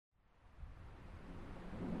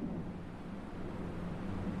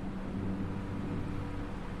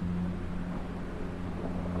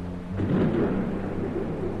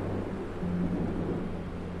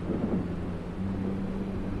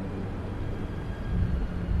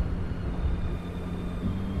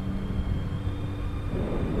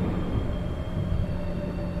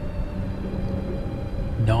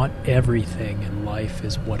everything in life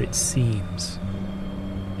is what it seems,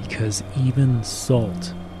 because even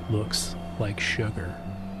salt looks like sugar.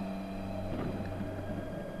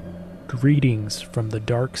 Greetings from the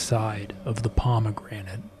dark side of the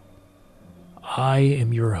pomegranate. I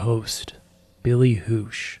am your host, Billy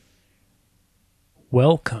Hoosh.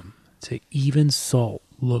 Welcome to Even Salt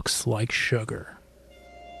Looks Like Sugar,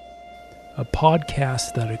 a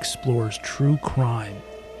podcast that explores true crime,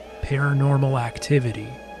 paranormal activity,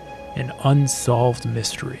 and unsolved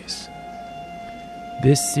mysteries.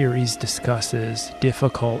 This series discusses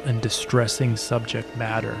difficult and distressing subject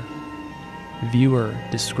matter. Viewer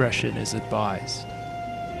discretion is advised.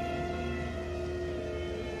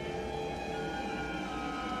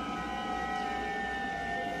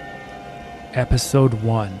 Episode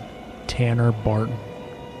 1, Tanner Barton.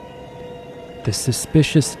 The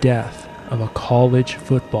suspicious death of a college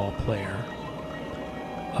football player.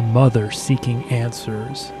 A mother seeking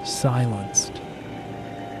answers silenced.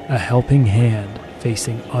 A helping hand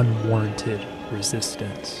facing unwarranted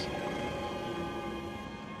resistance.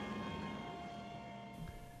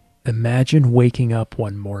 Imagine waking up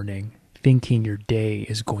one morning thinking your day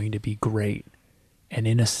is going to be great, and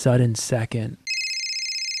in a sudden second,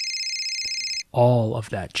 all of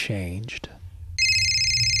that changed.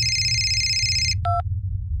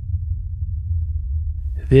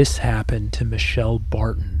 This happened to Michelle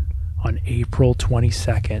Barton on April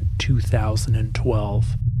 22nd, 2012,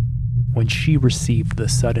 when she received the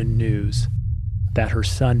sudden news that her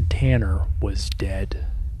son Tanner was dead.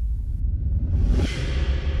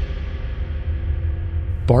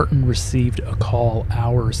 Barton received a call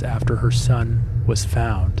hours after her son was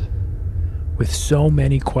found. With so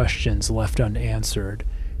many questions left unanswered,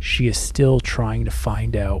 she is still trying to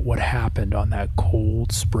find out what happened on that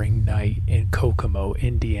cold spring night in Kokomo,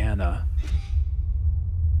 Indiana.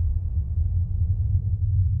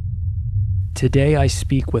 Today I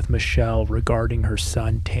speak with Michelle regarding her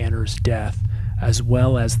son Tanner's death, as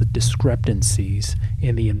well as the discrepancies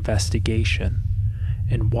in the investigation,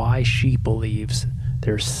 and why she believes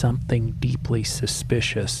there's something deeply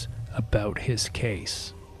suspicious about his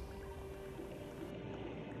case.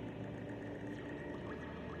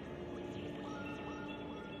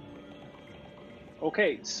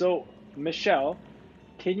 Okay, so Michelle,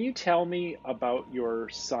 can you tell me about your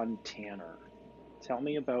son Tanner? Tell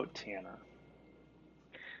me about Tanner.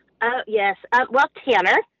 Yes.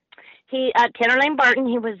 Tanner. Tanner Lane Barton.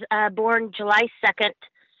 He was born July 2nd,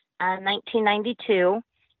 1992.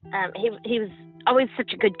 He was always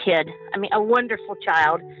such a good kid. I mean, a wonderful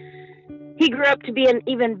child. He grew up to be an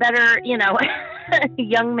even better,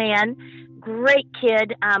 young man. Great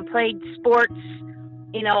kid. Played sports,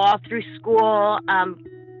 all through school.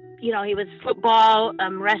 He was football,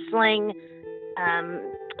 wrestling,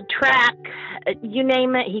 track, you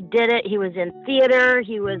name it, he did it. He was in theater.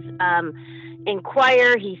 He was in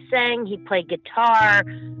choir. He sang. He played guitar.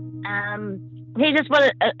 He just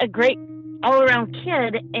was a great all-around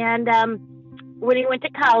kid. And when he went to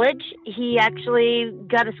college, he actually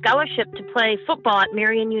got a scholarship to play football at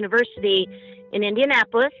Marian University in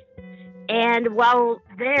Indianapolis. And while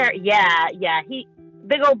there, he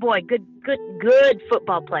big old boy, good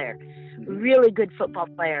football player, really good football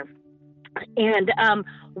player. And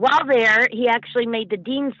while there, he actually made the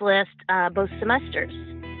dean's list both semesters.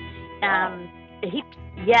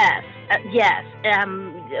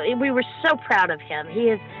 We were so proud of him.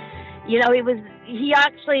 He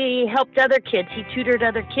actually helped other kids. He tutored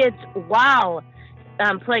other kids while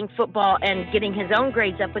playing football and getting his own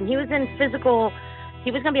grades up. When he was in physical,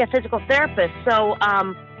 he was going to be a physical therapist. So,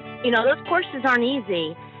 those courses aren't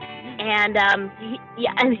easy. And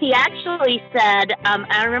he actually said,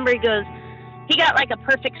 I remember he got like a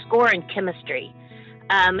perfect score in chemistry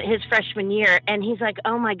his freshman year. And he's like,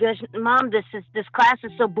 oh my gosh, Mom, this class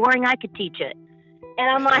is so boring, I could teach it. And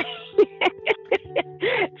I'm like,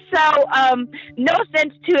 so no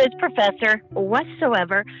offense to his professor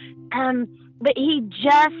whatsoever, but he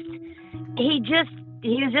was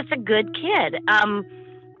just a good kid.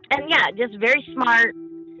 Just very smart,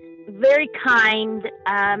 very kind.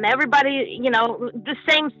 Everybody, the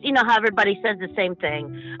same, how everybody says the same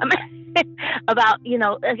thing about,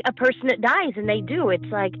 a person that dies, and they do.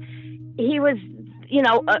 It's like he was, he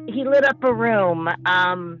lit up a room.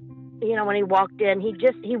 When he walked in, he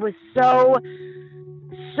was so,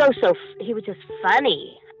 he was just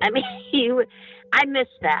funny. I mean, I miss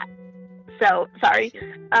that. So, sorry.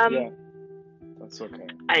 Yeah, that's okay.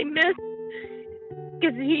 I miss,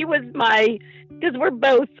 because we're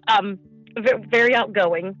both very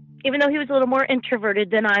outgoing. even though he was a little more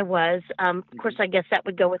introverted than I was. Of course, I guess that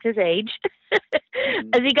would go with his age.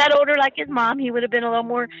 As he got older, like his mom, he would have been a little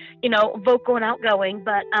more, vocal and outgoing.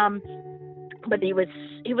 But he was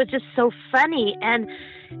just so funny, and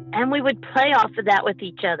we would play off of that with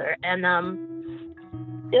each other. And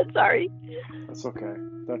yeah, sorry. That's okay.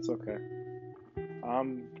 That's okay. I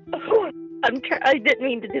didn't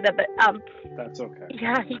mean to do that, but that's okay.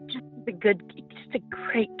 Yeah, he's just a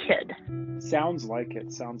great kid. Sounds like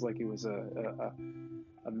it. Sounds like he was a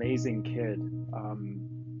amazing kid.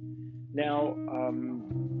 Now,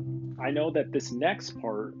 I know that this next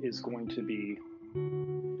part is going to be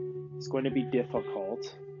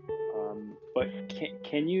difficult. But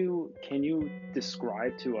can you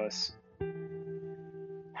describe to us,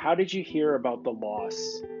 how did you hear about the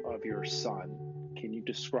loss of your son? Can you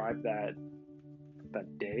describe that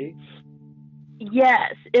day?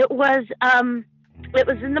 Yes, it was in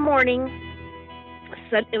the morning.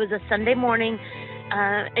 It was a Sunday morning,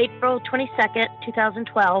 April 22nd,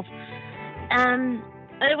 2012. And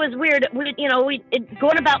it was weird.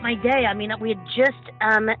 Going about my day, I mean, we had just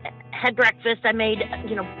had breakfast. I made,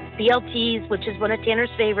 BLTs, which is one of Tanner's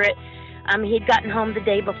favorite. He had gotten home the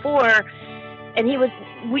day before, and he was,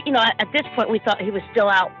 at this point we thought he was still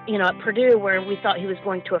out, at Purdue, where we thought he was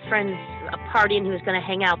going to a friend's party and he was going to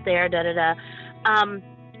hang out there,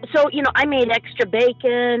 So, I made extra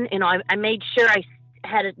bacon, I made sure I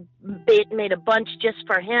had made a bunch just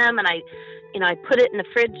for him, and I put it in the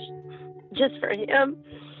fridge just for him.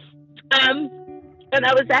 And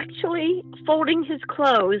I was actually folding his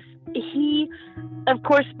clothes. He, of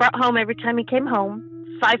course, brought home, every time he came home,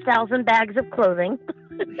 5,000 bags of clothing.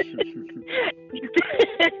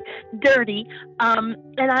 Dirty.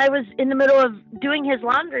 And I was in the middle of doing his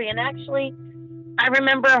laundry, and actually I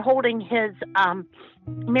remember holding his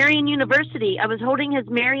Marian University. I was holding his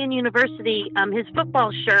Marian University, his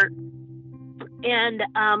football shirt, and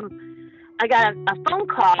I got a phone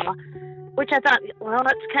call, which I thought, well,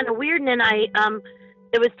 that's kind of weird. And then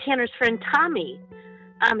it was Tanner's friend Tommy,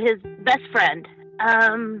 his best friend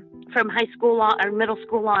from high school or middle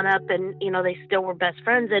school on up, and they still were best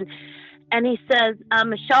friends. And he says,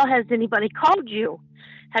 Michelle, has anybody called you?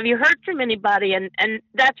 Have you heard from anybody? And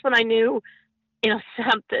that's when I knew,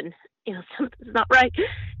 something's not right.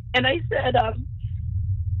 And I said,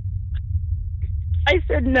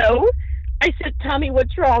 no. I said, Tommy,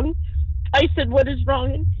 what's wrong? I said, what is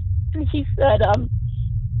wrong? And he said,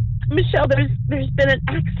 Michelle, there's been an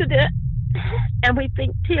accident, and we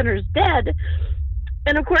think Tanner's dead.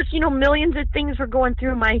 And of course, millions of things were going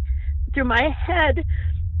through my head.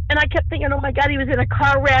 And I kept thinking, oh my God, he was in a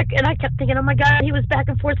car wreck. And I kept thinking, oh my God, he was back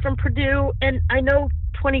and forth from Purdue. And I know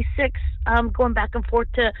 26, going back and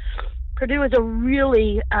forth to Purdue is a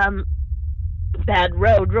really bad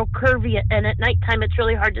road, real curvy. And at nighttime, it's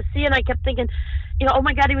really hard to see. And I kept thinking, oh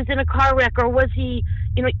my God, he was in a car wreck, or was he,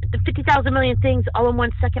 the 50,000 million things all in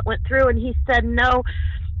 1 second went through. And he said, no.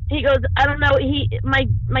 He goes, I don't know. My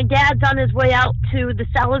dad's on his way out to the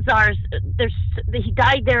Salazars. He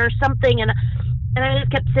died there or something. And I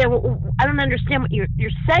just kept saying, well, I don't understand what you're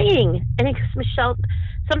saying. And he goes, Michelle,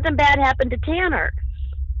 something bad happened to Tanner.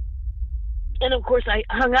 And of course I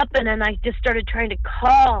hung up, and then I just started trying to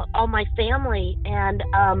call all my family. And,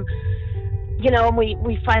 and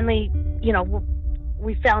we finally,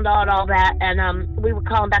 we found out all that, and we were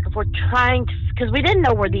calling back and forth because we didn't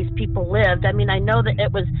know where these people lived. I mean, I know that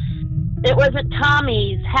it wasn't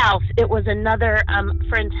Tommy's house. It was another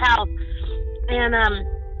friend's house.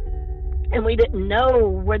 And we didn't know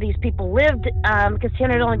where these people lived because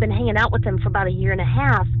Tanner had only been hanging out with them for about a year and a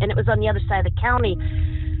half, and it was on the other side of the county.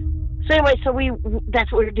 So anyway, that's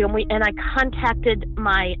what we were doing. And I contacted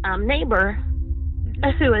my neighbor,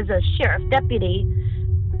 who is a sheriff deputy,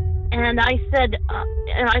 and I said,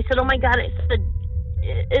 oh my God,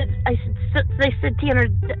 they said Tanner's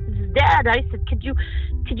dead. I said, could you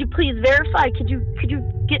please verify? Could you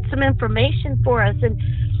get some information for us? And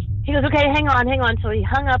he goes, okay, hang on. So he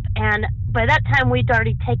hung up, and by that time we'd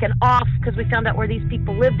already taken off because we found out where these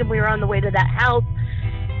people lived, and we were on the way to that house.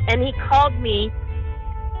 And he called me,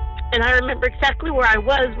 and I remember exactly where I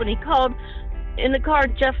was when he called. In the car,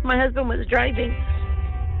 Jeff, my husband, was driving,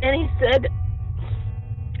 and he said,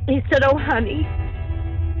 oh, honey.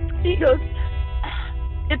 He goes,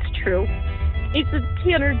 it's true. He said,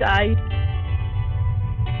 Tanner died.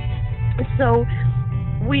 So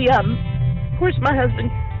we, of course, my husband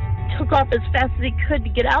took off as fast as he could to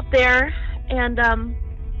get out there. And,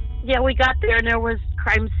 we got there, and there was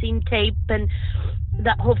crime scene tape, and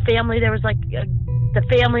that whole family. There was the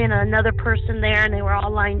family and another person there, and they were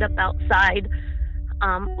all lined up outside.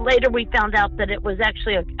 Later we found out that it was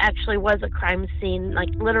actually was a crime scene,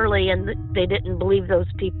 literally, and they didn't believe those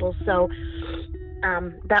people. So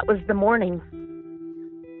that was the morning.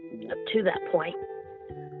 up to that point.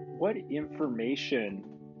 What information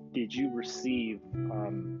did you receive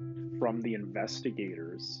from the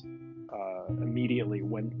investigators immediately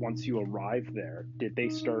once you arrived there? Did they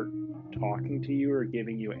start talking to you or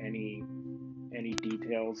giving you any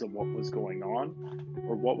details of what was going on,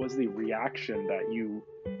 or what was the reaction that you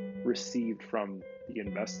received from the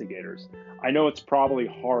investigators? I know it's probably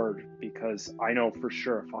hard because I know for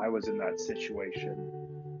sure if I was in that situation,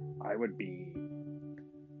 I would be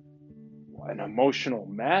an emotional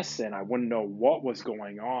mess and I wouldn't know what was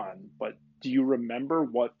going on. But do you remember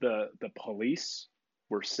what the police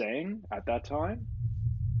were saying at that time?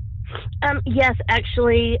 Yes,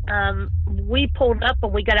 actually, we pulled up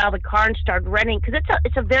and we got out of the car and started running because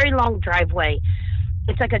it's a very long driveway.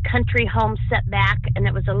 It's like a country home set back, and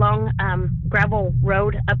it was a long gravel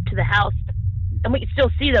road up to the house, and we could still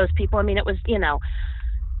see those people. I mean, it was,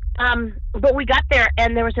 but we got there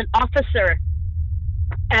and there was an officer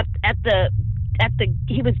at the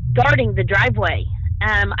he was guarding the driveway.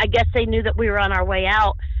 I guess they knew that we were on our way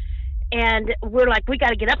out. And we're like, we got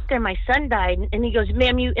to get up there. My son died. And he goes,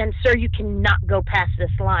 ma'am, sir, you cannot go past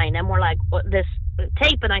this line. And we're like, this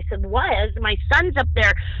tape. And I said, why? My son's up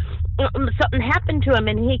there. Something happened to him.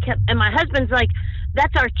 And my husband's like,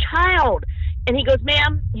 that's our child. And he goes,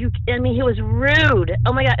 ma'am, he was rude.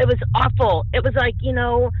 Oh my God, it was awful. It was like,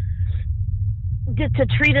 to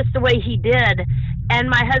treat us the way he did. And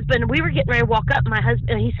my husband, we were getting ready to walk up. My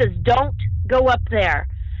husband, he says, don't go up there.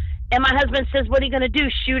 And my husband says, what are you going to do?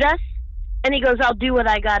 Shoot us? And he goes, I'll do what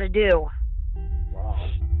I got to do. Wow.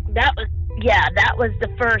 That was the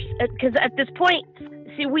first, because at this point,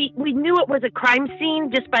 see, we knew it was a crime scene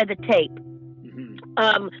just by the tape.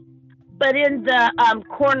 Mm-hmm. But in the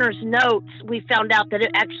coroner's notes, we found out that it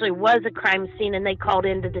actually was a crime scene, and they called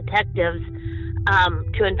in the detectives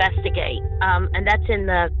to investigate. And that's in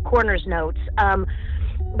the coroner's notes.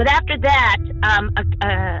 But after that,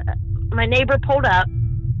 my neighbor pulled up,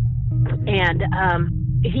 and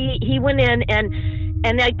he went in,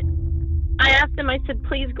 and I asked him, I said,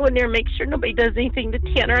 please go in there and make sure nobody does anything to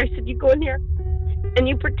Tanner. I said, you go in there and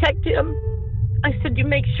you protect him. I said, you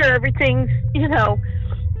make sure everything's,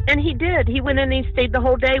 and he did. He went in and he stayed the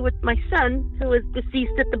whole day with my son, who was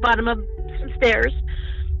deceased at the bottom of some stairs.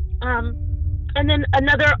 And then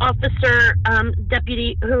another officer,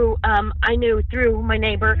 deputy, who I knew through my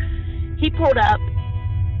neighbor, he pulled up,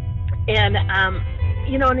 and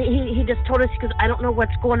and he just told us, because I don't know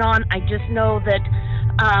what's going on. I just know that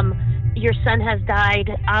your son has died.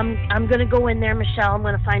 I'm going to go in there, Michelle. I'm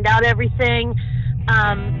going to find out everything.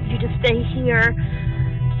 You just stay here.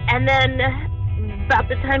 And then about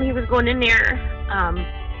the time he was going in there,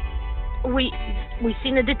 we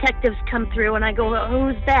seen the detectives come through, and I go, well,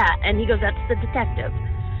 who's that? And he goes, that's the detective.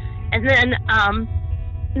 And then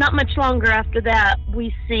not much longer after that,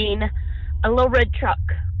 we seen a little red truck.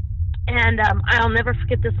 And I'll never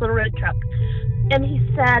forget this little red truck. And he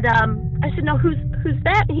said, I said, no, who's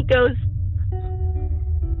that? And he goes,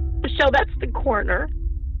 Michelle, that's the coroner.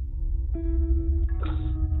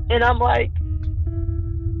 And I'm like,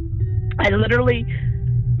 I literally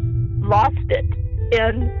lost it.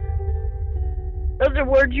 And those are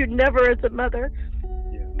words you never, as a mother,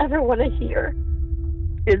 ever want to hear.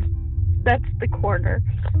 That's the coroner.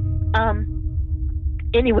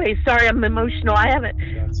 Anyway, sorry, I'm emotional. I haven't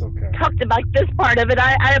talked about this part of it.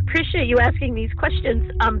 I appreciate you asking these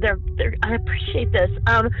questions. I appreciate this.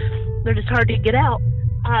 They're just hard to get out.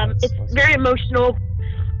 It's very emotional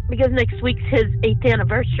because next week's his 8th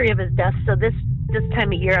anniversary of his death. So this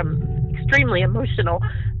time of year, I'm extremely emotional.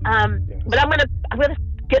 But I'm gonna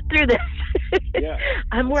get through this. Yeah,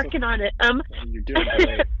 I'm working on it. You're doing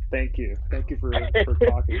great. Thank you for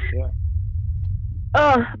talking. Yeah.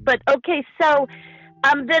 Oh, but okay, so.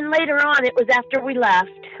 Then later on, it was after we left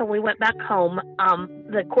and we went back home,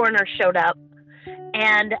 the coroner showed up,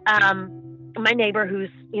 and my neighbor, who's,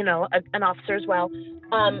 an officer as well,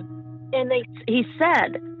 and he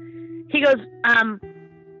said, he goes,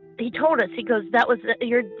 he told us, he goes, that was,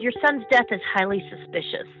 your son's death is highly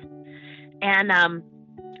suspicious. And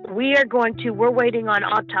we're waiting on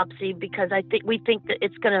autopsy because we think that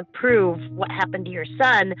it's going to prove what happened to your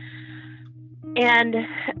son. And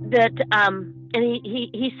that, and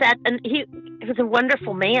he sat, and he was a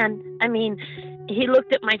wonderful man. I mean, he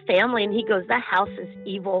looked at my family and he goes, that house is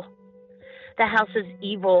evil. That house is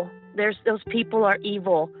evil. Those people are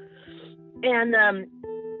evil. And,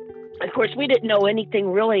 of course, we didn't know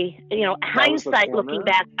anything really, hindsight looking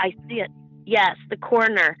back, I see it. Yes, the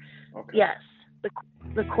coroner. Okay. Yes,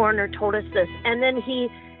 the coroner told us this. And then he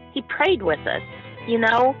prayed with us,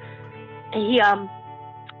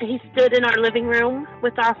 He stood in our living room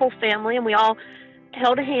with our whole family, and we all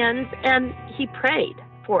held hands, and he prayed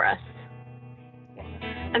for us.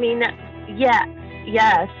 I mean, yeah,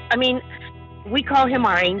 yes. I mean, we call him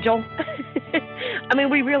our angel. I mean,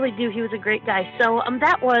 we really do. He was a great guy. So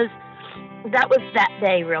that was that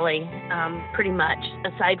day, really, pretty much.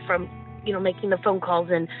 Aside from making the phone calls,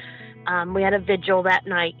 and we had a vigil that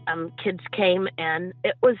night. Kids came, and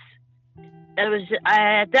it was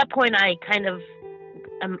at that point I kind of,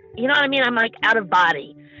 you know what I mean? I'm like out of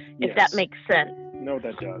body, if that makes sense. No,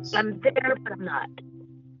 that does. I'm there, but I'm not.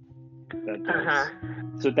 That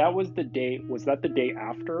does. So that was the day. Was that the day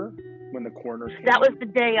after when the coroner came? That was the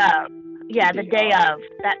day of. Yeah, the day of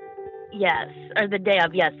that. Yes, or the day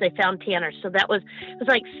of. Yes, they found Tanner. So it was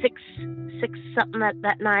like six something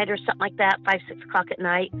that night or something like that. 5-6 o'clock at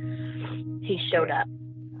night. He showed up.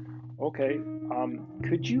 Okay.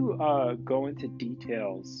 Could you go into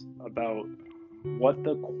details about what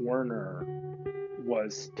the coroner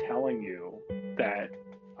was telling you that,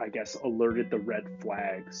 I guess, alerted the red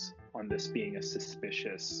flags on this being a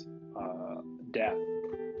suspicious death?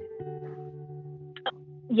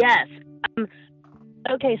 Yes.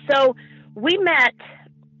 Okay, so we met.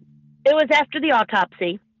 It was after the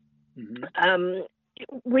autopsy. Mm-hmm.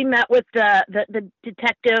 We met with the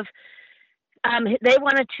detective. They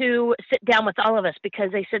wanted to sit down with all of us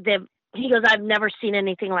because they said he goes, I've never seen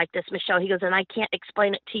anything like this, Michelle. He goes, and I can't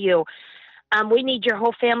explain it to you. We need your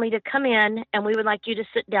whole family to come in, and we would like you to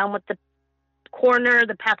sit down with the coroner,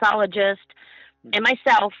 the pathologist, and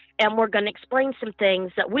myself, and we're going to explain some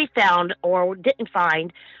things that we found or didn't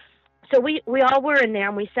find. So we all were in there,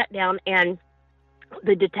 and we sat down, and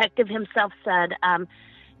the detective himself said,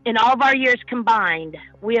 in all of our years combined,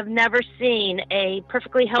 we have never seen a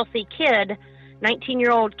perfectly healthy kid,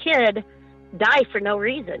 19-year-old kid, die for no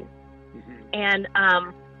reason. Mm-hmm. And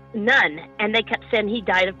none. And they kept saying he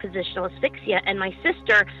died of positional asphyxia. And my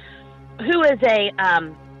sister, who is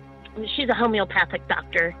she's a homeopathic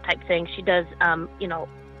doctor type thing. She does,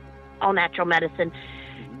 all natural medicine.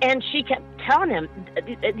 And she kept telling him,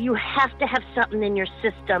 you have to have something in your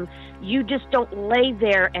system. You just don't lay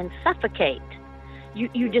there and suffocate.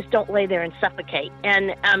 You just don't lay there and suffocate.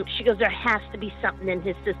 And she goes, there has to be something in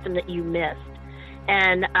his system that you missed.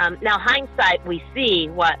 And now hindsight, we see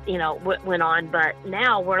what went on. But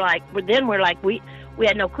now we're like, we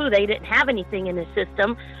had no clue. They didn't have anything in his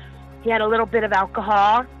system. He had a little bit of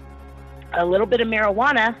alcohol, a little bit of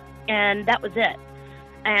marijuana, and that was it.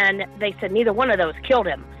 And they said neither one of those killed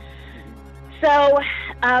him. So,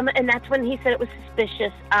 and that's when he said it was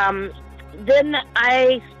suspicious. Then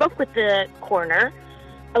I spoke with the coroner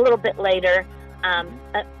a little bit later, a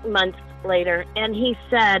month later, and he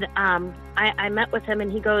said, I met with him,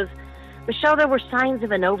 and he goes, Michelle, there were signs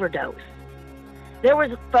of an overdose. There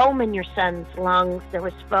was foam in your son's lungs. There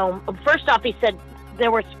was foam. First off, he said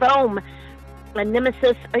there was foam, a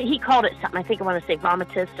nemesis. He called it something. I think I want to say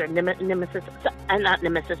vomitus or nemesis, not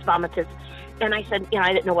nemesis, vomitus. And I said,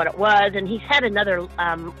 I didn't know what it was. And he's had another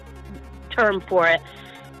term for it.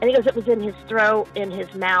 And he goes, it was in his throat, in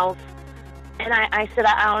his mouth. And I said,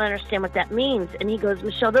 I don't understand what that means. And he goes,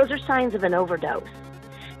 Michelle, those are signs of an overdose.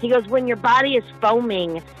 He goes, when your body is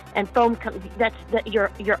foaming and foam comes, you're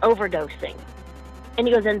overdosing. And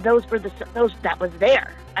he goes, and those that was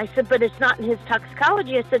there. I said, but it's not in his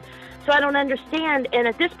toxicology. I said, so I don't understand. And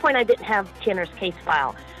at this point, I didn't have Tanner's case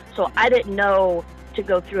file, so I didn't know to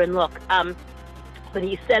go through and look. But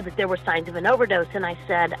he said that there were signs of an overdose, and I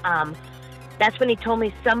said, that's when he told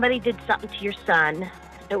me somebody did something to your son.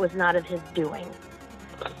 It was not of his doing.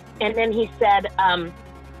 And then he said,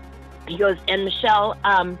 he goes, and Michelle,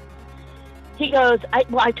 he goes,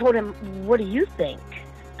 I told him, what do you think?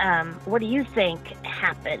 What do you think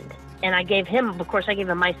happened? And I gave him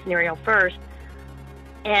my scenario first.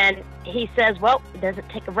 And he says, well, it doesn't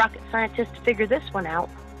take a rocket scientist to figure this one out.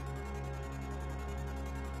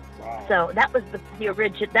 Wow. So that was the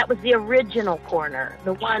original coroner,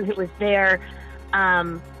 the one who was there.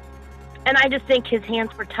 And I just think his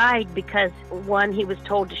hands were tied because, one, he was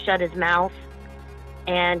told to shut his mouth.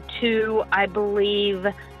 And two, I believe,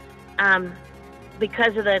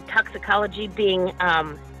 because of the toxicology being,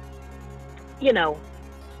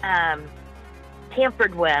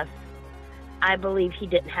 tampered with, I believe he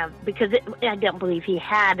didn't have, I don't believe he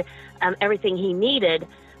had everything he needed.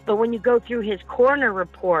 But when you go through his coroner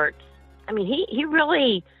reports, I mean, he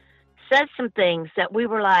really said some things that we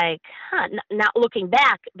were like, not looking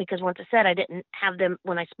back, because once I said I didn't have them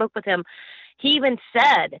when I spoke with him. He even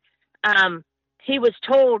said he was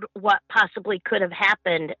told what possibly could have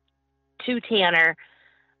happened to Tanner,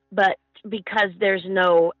 but because there's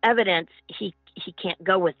no evidence, he can't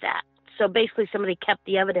go with that. So basically somebody kept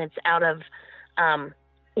the evidence out of,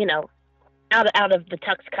 out of the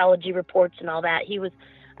toxicology reports and all that.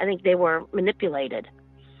 I think they were manipulated.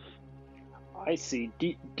 I see.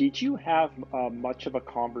 Did you have much of a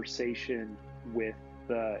conversation with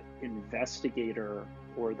the investigator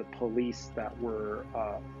or the police that were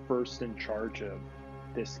first in charge of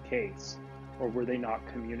this case, or were they not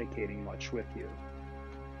communicating much with you?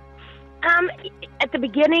 At the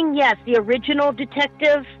beginning, yes, the original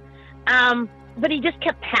detective, but he just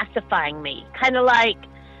kept pacifying me, kind of like,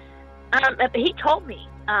 he told me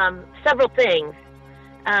several things.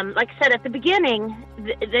 Like I said, at the beginning,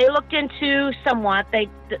 they looked into somewhat.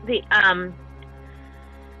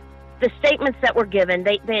 The statements that were given,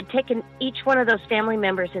 they had taken each one of those family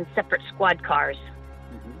members in separate squad cars,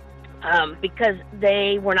 because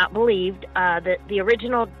they were not believed. The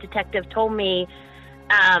original detective told me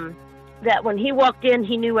that when he walked in,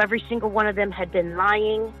 he knew every single one of them had been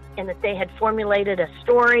lying and that they had formulated a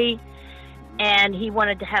story, and he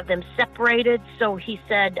wanted to have them separated. So he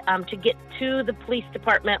said, to get to the police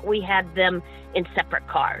department, we had them in separate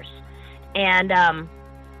cars. And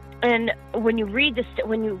when you read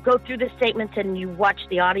when you go through the statements and you watch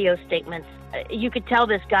the audio statements, you could tell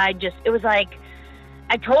this guy it was like,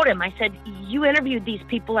 I told him, I said, you interviewed these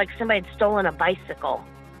people like somebody had stolen a bicycle.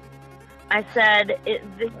 I said,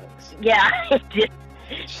 yeah, I did.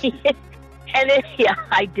 Yeah,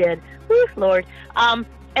 I did. Woo, Lord. And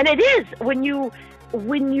it is, when you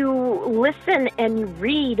listen and you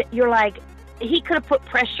read, you're like, he could have put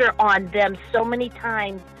pressure on them so many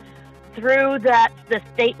times through the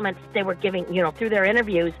statements they were giving, through their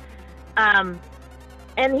interviews. And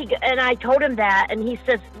I told him that, and he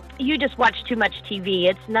says, you just watch too much TV.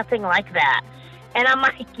 It's nothing like that. And I'm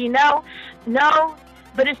like, no,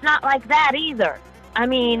 but it's not like that either. I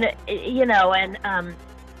mean,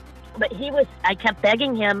 but I kept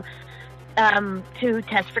begging him to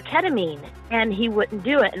test for ketamine, and he wouldn't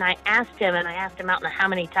do it. And I asked him I don't know how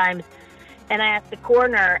many times, and I asked the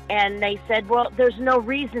coroner, and they said, well, there's no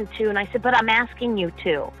reason to. And I said, but I'm asking you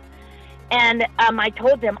to. And I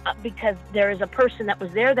told them, because there is a person that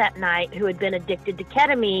was there that night who had been addicted to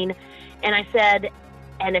ketamine, and I said,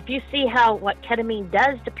 and if you see what ketamine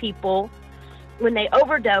does to people when they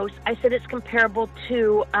overdose, I said, it's comparable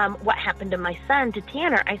to what happened to my son, to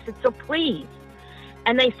Tanner. I said, so please.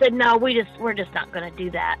 And they said, no, we're just not going to do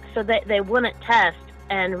that. So they wouldn't test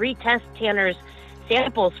and retest Tanner's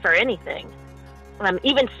samples for anything.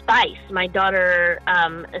 Even spice. My daughter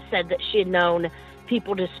said that she had known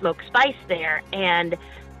people to smoke spice there, and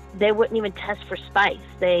they wouldn't even test for spice.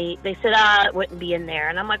 They said, it wouldn't be in there.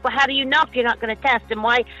 And I'm like, well, how do you know if you're not going to test? And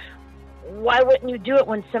why wouldn't you do it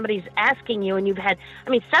when somebody's asking you? And you've had,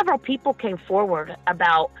 several people came forward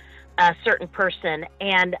about a certain person,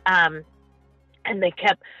 and they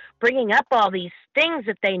kept bringing up all these things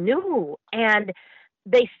that they knew, and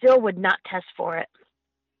they still would not test for it.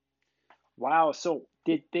 Wow. So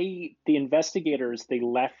did the investigators, they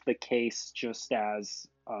left the case just as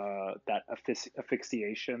that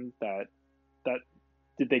asphyxiation, that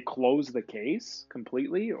did they close the case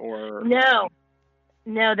completely, or?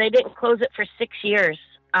 No, they didn't close it for 6 years.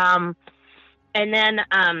 And then,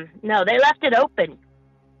 no, they left it open.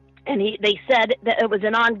 And they said that it was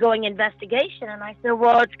an ongoing investigation. And I said,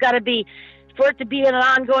 well, it's got to be, for it to be an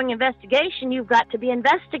ongoing investigation, you've got to be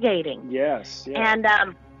investigating. Yes. And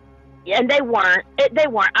they weren't.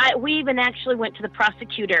 We even actually went to the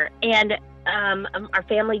prosecutor, and our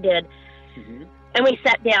family did. Mm-hmm. And we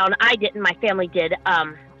sat down. I didn't. My family did,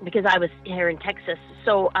 because I was here in Texas.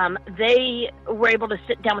 So they were able to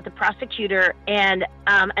sit down with the prosecutor, and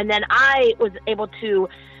then I was able to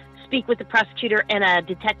speak with the prosecutor and a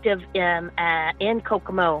detective in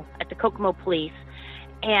Kokomo, at the Kokomo Police.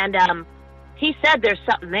 And he said there's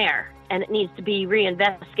something there, and it needs to be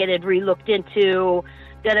reinvestigated, re-looked into,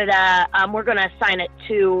 we're going to assign it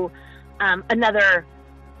to another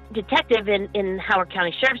detective in Howard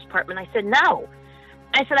County Sheriff's Department. I said, no.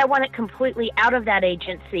 I said, I want it completely out of that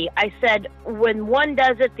agency. I said, when one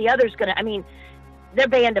does it, the other's going to, they're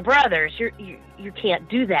band of brothers. You can't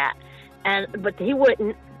do that. But he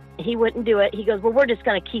wouldn't do it. He goes, well, we're just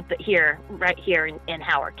going to keep it here, right here in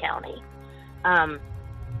Howard County.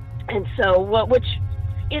 And so, which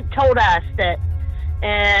it told us that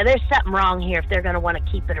there's something wrong here if they're going to want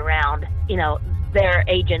to keep it around, their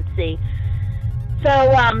agency.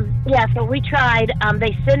 So, so we tried.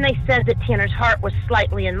 They said that Tanner's heart was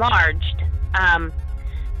slightly enlarged,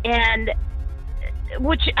 and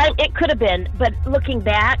which it could have been. But looking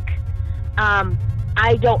back,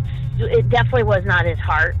 it definitely was not his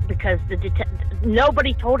heart, because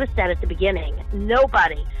nobody told us that at the beginning.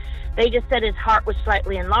 Nobody. They just said his heart was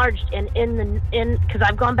slightly enlarged, and because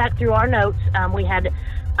I've gone back through our notes, we had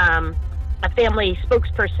a family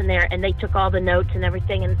spokesperson there, and they took all the notes and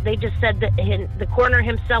everything, and they just said that the coroner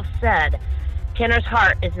himself said Tanner's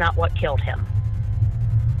heart is not what killed him.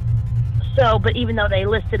 So, but even though they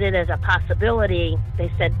listed it as a possibility,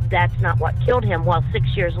 they said that's not what killed him. Well,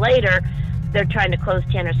 6 years later, they're trying to close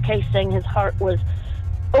Tanner's case, saying his heart was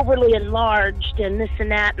overly enlarged and this and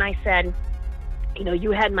that. And I said, you know,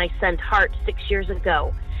 you had my son's heart 6 years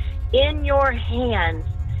ago in your hands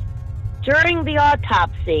during the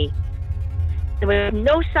autopsy. There were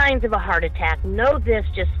no signs of a heart attack, no this,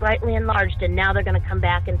 just slightly enlarged, and now they're going to come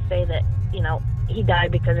back and say that, you know, he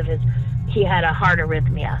died because of he had a heart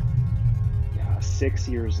arrhythmia. Yeah, 6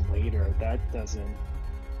 years later, that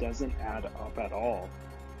doesn't add up at all.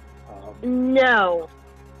 No.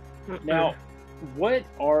 Now, what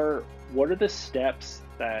are the steps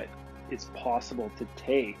that it's possible to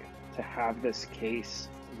take to have this case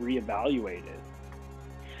reevaluated?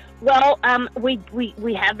 Well,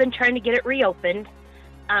 we have been trying to get it reopened.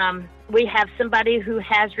 We have somebody who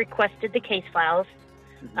has requested the case files.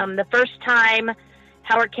 The first time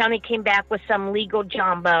Howard County came back with some legal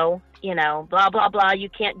jumbo, you know, blah, blah, blah, you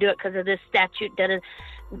can't do it because of this statute,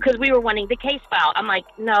 because we were wanting the case file. I'm like,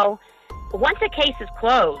 no, once a case is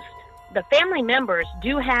closed, the family members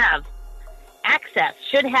do have access,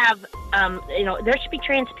 should have, you know, there should be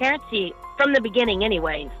transparency from the beginning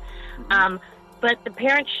anyways. But the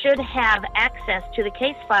parents should have access to the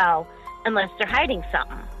case file unless they're hiding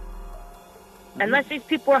something. Unless these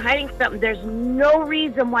people are hiding something, there's no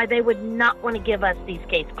reason why they would not want to give us these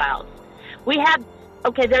case files. We have,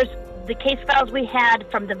 there's the case files we had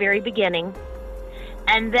from the very beginning,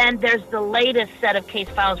 and then there's the latest set of case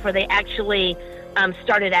files where they actually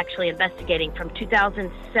started investigating from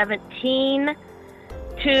 2017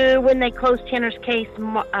 to when they closed Tanner's case,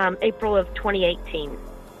 April of 2018.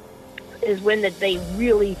 Is when they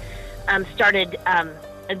really started.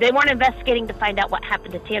 They weren't investigating to find out what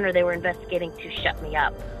happened to Tanner. They were investigating to shut me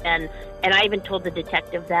up, and I even told the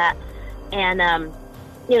detective that. And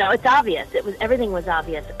you know, it's obvious. Everything was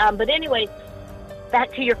obvious. But anyway,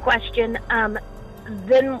 back to your question.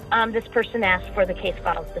 Then this person asked for the case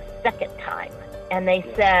files the second time, and they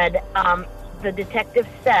said the detective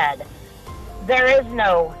said there is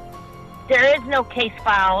no case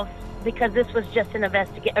files. Because this was just an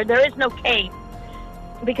investigation, or there is no case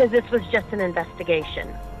because this was just an investigation.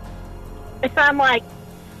 So I'm like,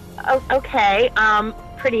 oh, okay,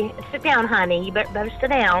 sit down, honey. You better sit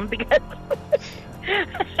down because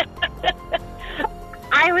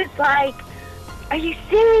I was like, are you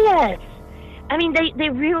serious? I mean, they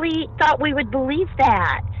really thought we would believe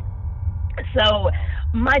that. So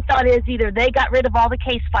my thought is either they got rid of all the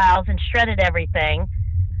case files and shredded everything,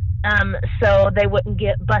 so they wouldn't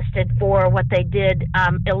get busted for what they did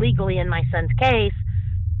illegally in my son's case,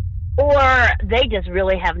 or they just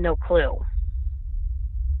really have no clue.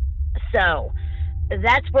 So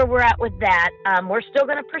that's where we're at with that. We're still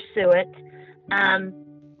going to pursue it.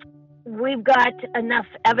 We've got enough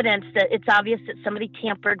evidence that it's obvious that somebody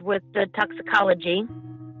tampered with the toxicology.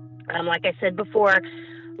 Like I said before,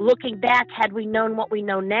 looking back, had we known what we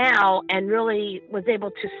know now and really was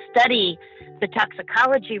able to study the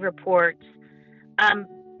toxicology reports,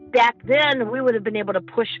 back then we would have been able to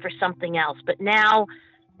push for something else. But now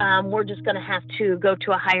we're just going to have to go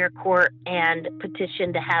to a higher court and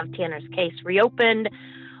petition to have Tanner's case reopened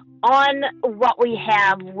on what we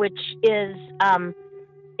have, which is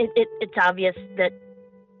it's obvious that,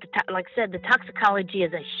 like I said, the toxicology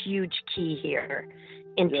is a huge key here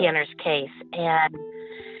in Tanner's case. And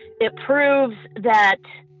it proves that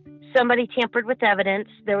somebody tampered with evidence.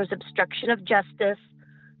 There was obstruction of justice.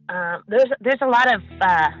 There's a lot of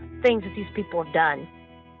things that these people have done,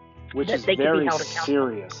 which is very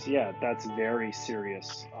serious. Yeah, that's very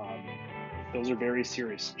serious. Those are very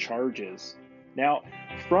serious charges. Now,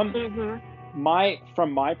 from my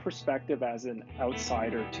perspective as an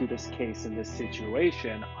outsider to this case in this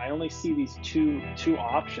situation, I only see these two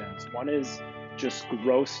options. One is just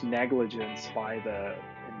gross negligence by the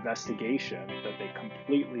investigation, that they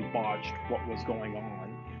completely botched what was going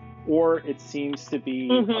on, or it seems to be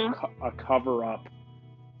a cover-up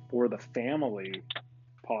for the family,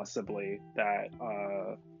 possibly, that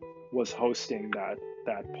was hosting that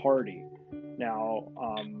party. Now,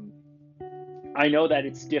 I know that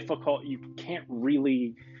it's difficult. You can't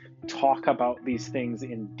really talk about these things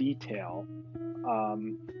in detail,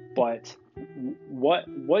 but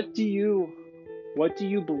what do you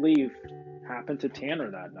believe happened to Tanner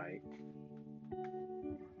that night?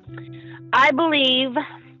 I believe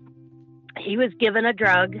he was given a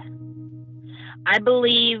drug. I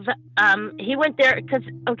believe he went there because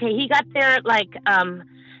he got there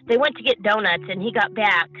they went to get donuts, and he got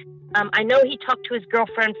back I know he talked to his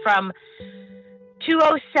girlfriend from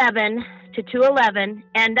 207 to 211,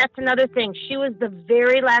 and that's another thing. She was the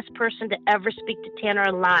very last person to ever speak to Tanner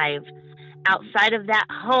alive outside of that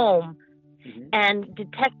home, and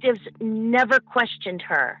detectives never questioned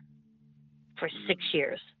her for 6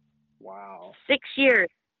 years. Wow. 6 years.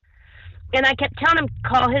 And I kept telling him,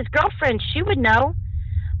 call his girlfriend. She would know.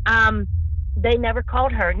 They never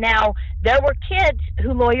called her. Now, there were kids who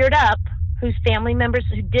lawyered up, whose family members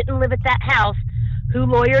who didn't live at that house, who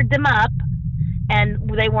lawyered them up, and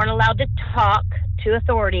they weren't allowed to talk to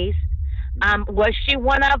authorities. Was she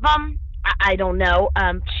one of them? I don't know.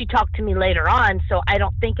 She talked to me later on, so I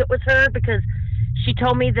don't think it was her, because she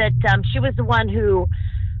told me that she was the one who,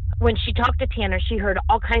 when she talked to Tanner, she heard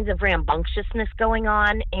all kinds of rambunctiousness going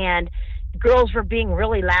on, and girls were being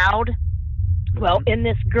really loud. Well, in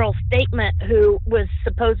this girl's statement, who was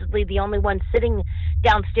supposedly the only one sitting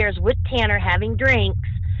downstairs with Tanner having drinks,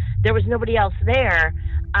 there was nobody else there.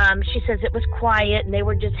 She says it was quiet and they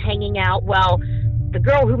were just hanging out. Well, the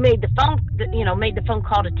girl who made the phone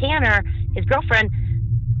call to Tanner, his girlfriend,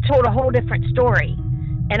 told a whole different story.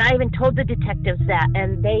 And I even told the detectives that,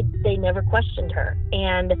 and they never questioned her.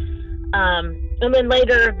 And then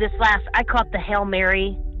later, I caught the Hail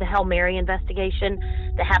Mary investigation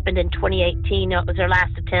that happened in 2018. It was their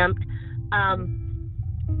last attempt.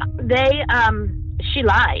 She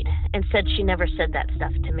lied and said she never said that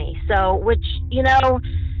stuff to me. So, which,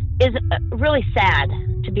 is really sad,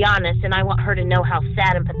 to be honest. And I want her to know how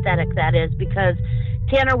sad and pathetic that is, because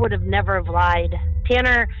Tanner would have never have lied.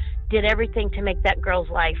 Tanner did everything to make that girl's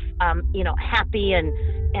life, happy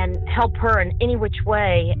and help her in any which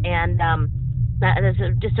way. And that is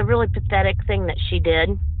just a really pathetic thing that she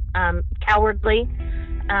did, cowardly.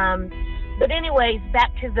 But anyways,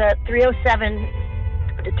 back to the 307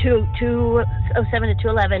 to 207 to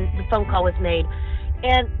 211, the phone call was made,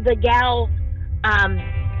 and the gal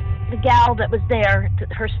that was there,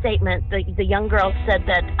 her statement, the young girl said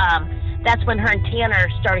that that's when her and Tanner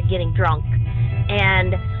started getting drunk,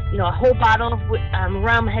 and a whole bottle of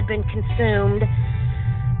rum had been consumed.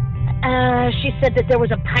 She said that there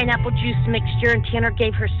was a pineapple juice mixture, and Tanner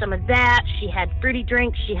gave her some of that. She had fruity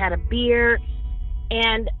drinks, she had a beer,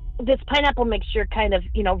 and this pineapple mixture kind of,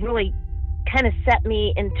 really kind of set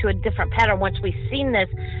me into a different pattern. Once we seen this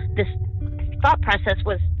thought process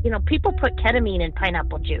was, people put ketamine in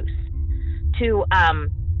pineapple juice to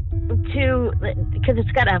because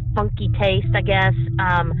it's got a funky taste, I guess,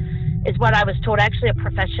 is what I was told. Actually, a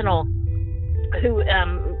professional who,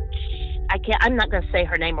 I'm not going to say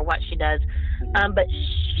her name or what she does, but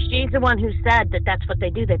she's the one who said that that's what they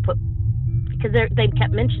do. They put, because they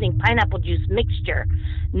kept mentioning pineapple juice mixture,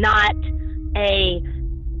 not a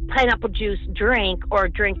pineapple juice drink or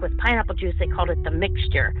a drink with pineapple juice. They called it the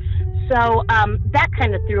mixture. So that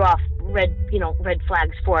kind of threw off red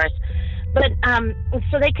flags for us. But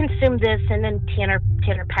so they consumed this, and then Tanner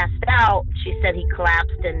passed out. She said he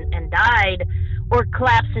collapsed and died, or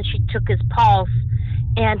collapsed and she took his pulse,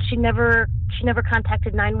 and she never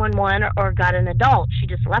contacted 911 or got an adult. She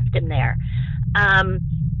just left him there.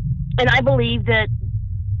 And I believe that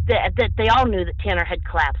they all knew that Tanner had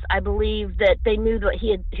collapsed. I believe that they knew that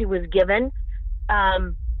he was given.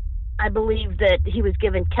 I believe that he was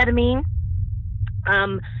given ketamine.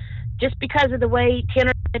 Just because of the way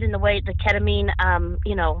Tanner did and the way the ketamine,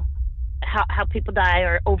 how people die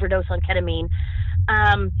or overdose on ketamine.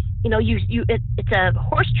 It's a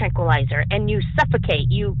horse tranquilizer, and you suffocate.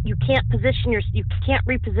 You can't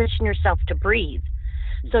reposition yourself to breathe,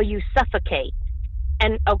 so you suffocate.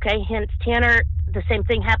 And hence Tanner. The same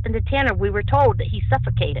thing happened to Tanner. We were told that he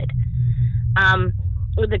suffocated.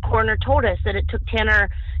 The coroner told us that it took Tanner,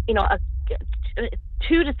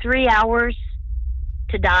 2 to 3 hours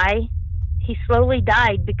to die. He slowly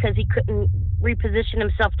died because he couldn't reposition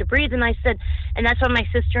himself to breathe. And I said, and that's why my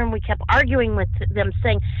sister and we kept arguing with them,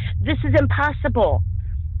 saying, this is impossible.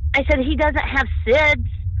 I said, he doesn't have SIDS.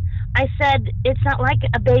 I said, it's not like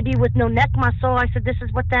a baby with no neck muscle. I said, this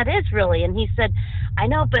is what that is really. And he said, I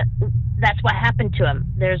know, but that's what happened to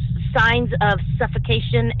him. There's signs of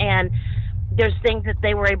suffocation, and there's things that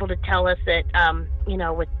they were able to tell us that,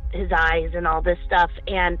 with his eyes and all this stuff,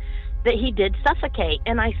 and that he did suffocate.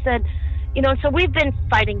 And I said, so we've been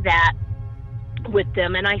fighting that with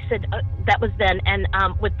them. And I said, that was then, and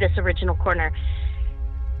with this original coroner.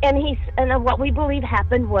 And what we believe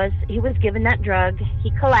happened was he was given that drug.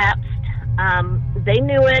 He collapsed. They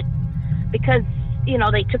knew it because,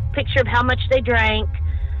 they took a picture of how much they drank.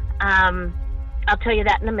 I'll tell you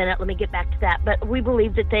that in a minute. Let me get back to that. But we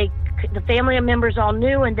believe that the family members all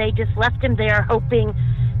knew, and they just left him there hoping.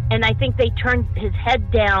 And I think they turned his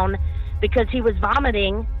head down because he was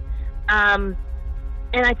vomiting. And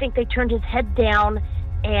I think they turned his head down,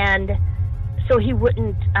 and so he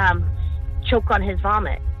wouldn't choke on his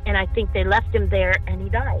vomit. And I think they left him there, and he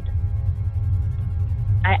died.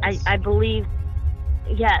 I believe,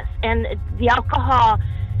 yes. And the alcohol,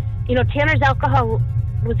 Tanner's alcohol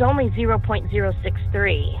was only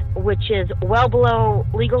 0.063, which is well below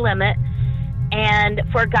legal limit. And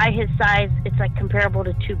for a guy his size, it's like comparable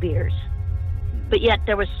to 2 beers. But yet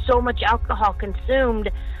there was so much alcohol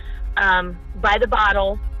consumed by the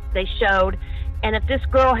bottle, they showed. And if this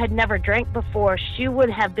girl had never drank before, she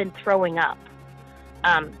would have been throwing up,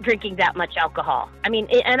 drinking that much alcohol. I mean,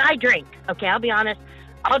 and I drink, okay, I'll be honest.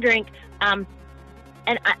 I'll drink, and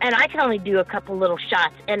I can only do a couple little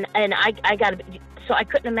shots, and I got to. So I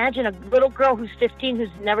couldn't imagine a little girl who's 15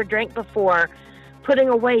 who's never drank before putting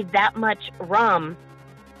away that much rum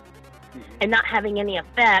and not having any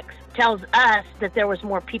effects. Tells us that there was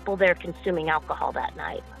more people there consuming alcohol that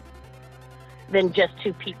night than just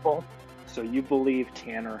 2 people. So you believe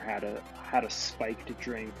Tanner had a spiked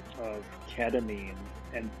drink of ketamine,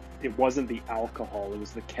 and it wasn't the alcohol; it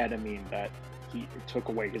was the ketamine that it took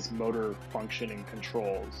away his motor functioning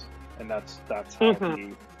controls, and that's how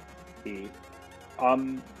he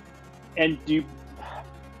and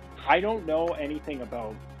I don't know anything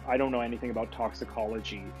about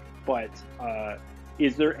toxicology, but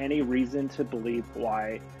is there any reason to believe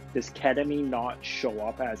why does ketamine not show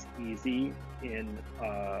up as easy in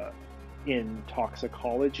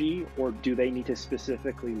toxicology, or do they need to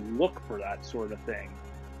specifically look for that sort of thing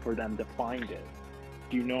for them to find it?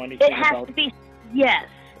 Do you know anything about it? It has to be, yes,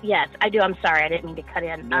 I do. I'm sorry, I didn't mean to cut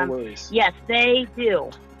in. No worries. Yes, they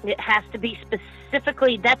do. It has to be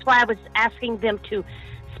specifically, that's why I was asking them to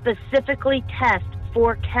specifically test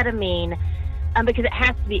for ketamine, because it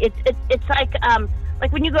has to be. It's like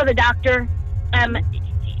when you go to the doctor,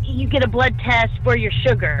 you get a blood test for your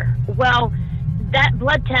sugar. Well, that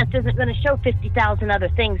blood test isn't going to show 50,000 other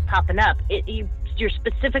things popping up. You're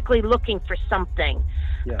specifically looking for something.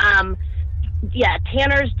 Yeah.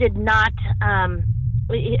 Tanner's did not.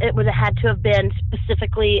 It would have had to have been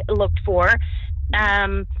specifically looked for,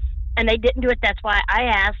 and they didn't do it. That's why I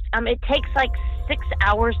asked. It takes like 6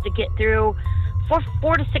 hours to get through,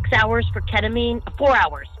 4 to 6 hours for ketamine, 4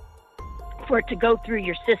 hours for it to go through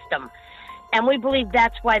your system, and we believe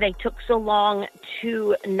that's why they took so long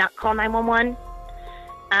to not call 911.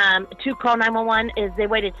 To call 911 is they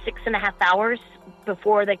waited 6.5 hours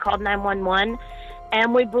before they called 911.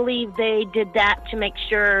 And we believe they did that to make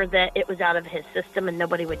sure that it was out of his system and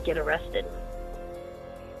nobody would get arrested.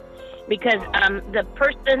 Because the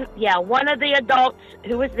person, one of the adults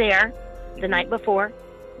who was there the night before,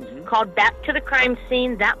 called back to the crime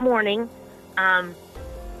scene that morning,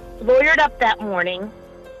 lawyered up that morning,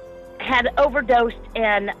 had overdosed,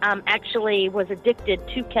 and actually was addicted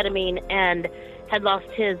to ketamine and had lost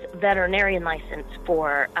his veterinarian license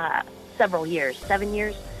for several years, 7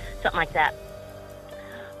 years, something like that.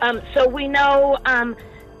 So we know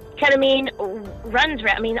ketamine runs.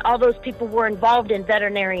 I mean, all those people were involved in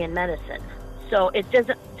veterinarian medicine, so it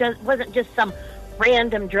wasn't just some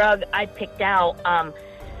random drug I picked out.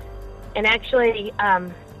 And actually,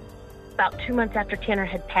 about 2 months after Tanner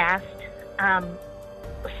had passed,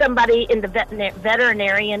 somebody in the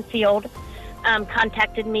veterinarian field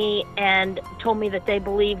contacted me and told me that they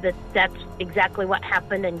believe that that's exactly what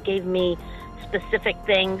happened, and gave me specific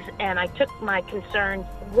things. And I took my concerns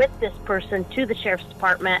with this person to the sheriff's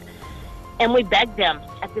department, and we begged them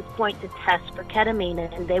at this point to test for ketamine,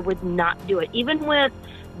 and they would not do it, even with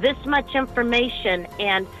this much information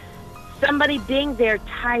and somebody being there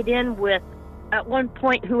tied in with, at one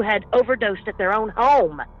point, who had overdosed at their own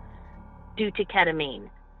home due to ketamine.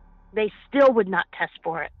 They still would not test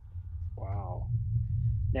for it. Wow.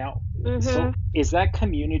 Now, so is that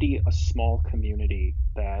community a small community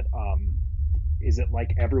that, is it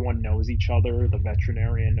like everyone knows each other? The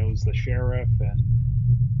veterinarian knows the sheriff, and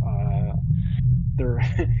they're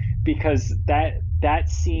because that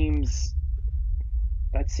seems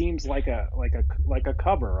like a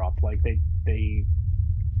cover up. Like they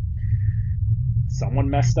someone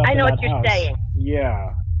messed up. I know in what that you're house. saying.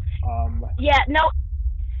 Yeah. No.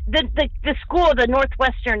 The school,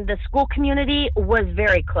 the school community was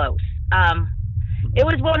very close. It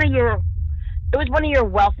was one of your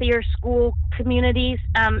wealthier school communities.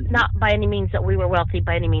 Not by any means that we were wealthy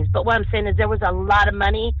by any means, but what I'm saying is there was a lot of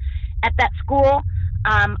money at that school.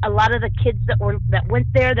 A lot of the kids that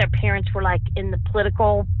went there, their parents were like in the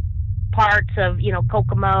political parts of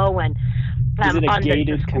Kokomo, and is it a on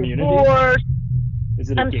gated the community? Board. Is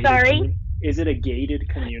it a I'm gated sorry. Is it a gated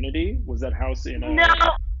community? Was that house in a? No.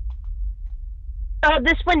 Oh,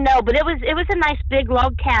 this one, no, but it was a nice big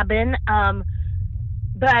log cabin.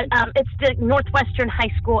 But it's the Northwestern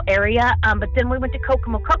High School area. But then we went to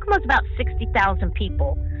Kokomo. Kokomo's about 60,000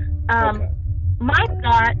 people. Okay. My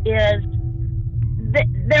thought is that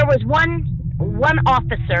there was one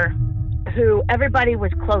officer who everybody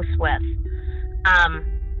was close with,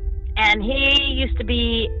 and he used to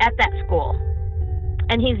be at that school,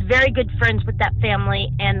 and he's very good friends with that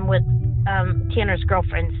family and with Tanner's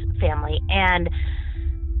girlfriend's family. And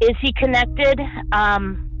is he connected?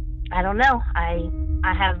 I don't know. I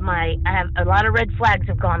have a lot of red flags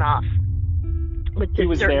have gone off with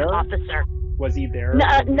this certain officer. Was he there?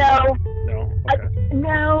 No. No. Okay.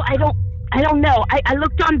 No, I don't know. I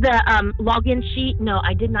looked on the login sheet. No,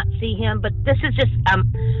 I did not see him. But this is just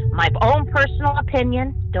my own personal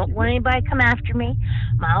opinion. Don't want anybody to come after me.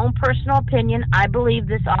 My own personal opinion. I believe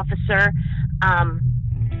this officer.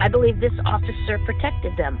 I believe this officer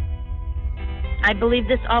protected them. I believe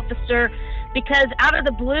this officer, because out of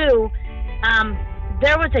the blue,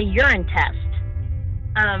 there was a urine test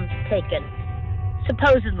taken.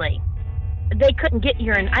 Supposedly, they couldn't get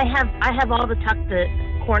urine. I have all the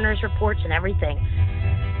coroner's reports and everything.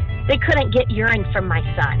 They couldn't get urine from my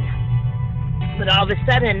son. But all of a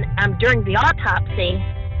sudden, during the autopsy,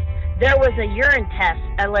 there was a urine test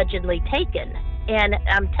allegedly taken and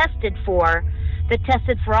tested for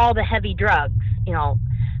all the heavy drugs,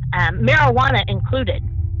 marijuana included.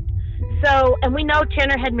 So, and we know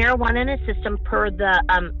Tanner had marijuana in his system per the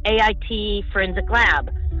AIT forensic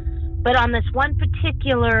lab. But on this one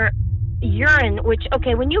particular urine, which,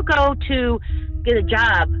 okay, when you go to get a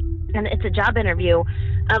job, and it's a job interview,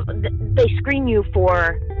 they screen you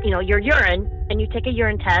for, your urine, and you take a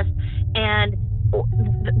urine test, and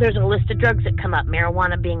there's a list of drugs that come up,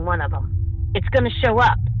 marijuana being one of them. It's going to show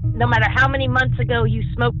up, no matter how many months ago you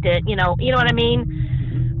smoked it, you know what I mean?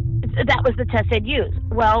 That was the test they'd use.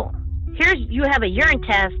 Well, you have a urine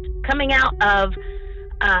test coming out of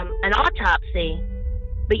an autopsy,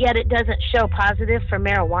 but yet it doesn't show positive for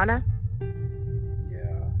marijuana.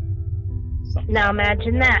 Now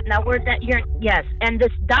imagine that. Now where'd that urine? Yes, and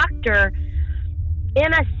this doctor,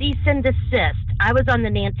 in a cease and desist. I was on the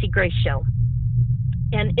Nancy Grace show,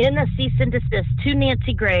 and in a cease and desist to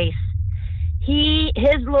Nancy Grace,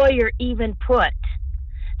 his lawyer even put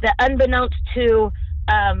that, unbeknownst to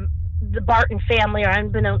the Barton family, or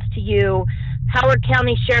unbeknownst to you, Howard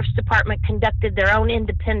County Sheriff's Department conducted their own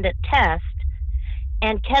independent test,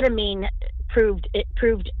 and ketamine proved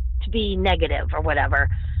to be negative or whatever.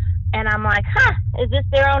 And I'm like, is this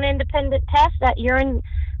their own independent test, that urine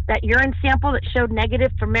sample that showed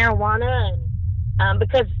negative for marijuana? And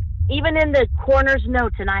because even in the coroner's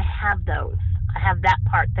notes, and I have those, I have that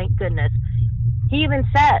part, thank goodness, he even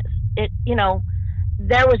says it,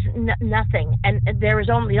 there was nothing. And there was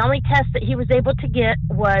the only test that he was able to get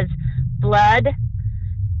was blood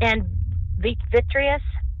and vitreous,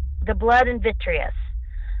 the blood and vitreous.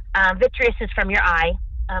 Vitreous is from your eye.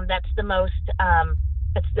 That's the most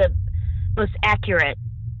accurate.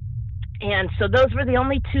 And so those were the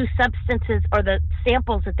only two substances or the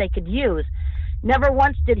samples that they could use. Never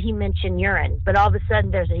once did he mention urine, but all of a sudden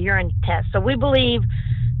there's a urine test. So we believe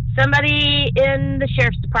somebody in the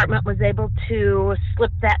Sheriff's Department was able to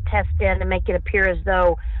slip that test in and make it appear as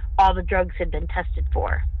though all the drugs had been tested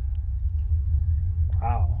for.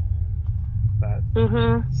 Wow. That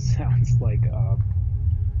sounds like a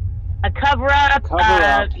cover-up,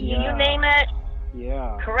 yeah. You name it.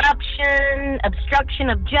 Yeah. Corruption, obstruction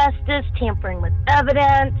of justice, tampering with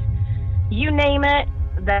evidence, you name it,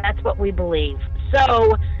 that's what we believe.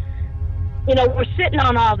 So, we're sitting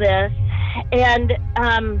on all this, and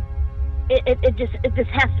it just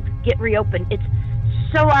has to get reopened. It's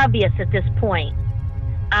so obvious at this point.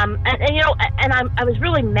 I was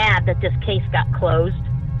really mad that this case got closed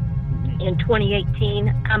in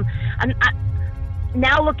 2018.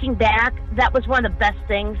 Now looking back, that was one of the best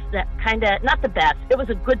things that not the best, it was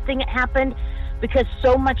a good thing it happened, because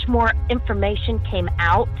so much more information came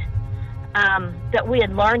out that we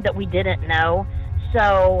had learned that we didn't know.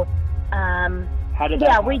 So, how did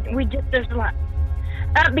that happen? There's a lot.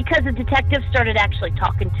 Because the detective started actually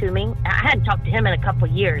talking to me. I hadn't talked to him in a couple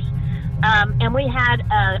of years. And we had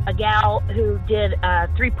a gal who did a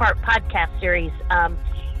 3-part podcast series,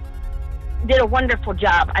 did a wonderful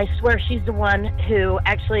job. I swear she's the one who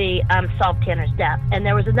actually solved Tanner's death. And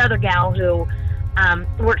there was another gal who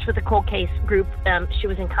works with the cold case group. She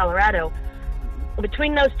was in Colorado.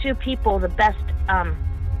 Between those two people, did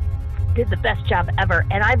the best job ever.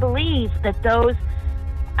 And I believe that those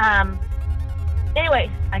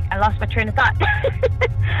Anyway, I lost my train of thought.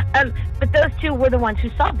 But those two were the ones who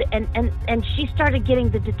solved it. And she started getting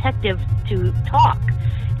the detective to talk.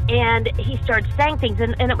 And he started saying things.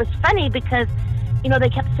 And it was funny because, you know, they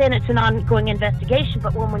kept saying it's an ongoing investigation.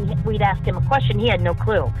 But when we'd ask him a question, he had no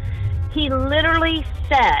clue. He literally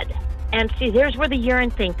said, and see, here's where the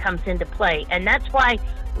urine thing comes into play. And that's why,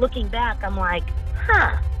 looking back, I'm like,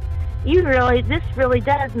 this really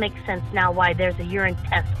does make sense now why there's a urine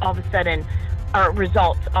test all of a sudden, or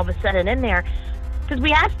results all of a sudden in there. Because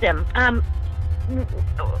we asked him,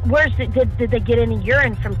 did they get any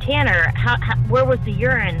urine from Tanner? Where was the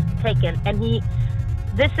urine taken? And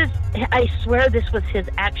I swear this was his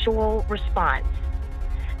actual response.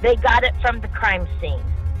 They got it from the crime scene.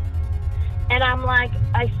 And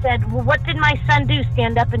I said, well, what did my son do?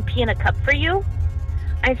 Stand up and pee in a cup for you?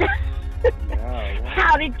 I said,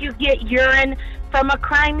 how did you get urine from a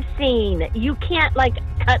crime scene? You can't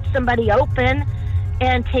cut somebody open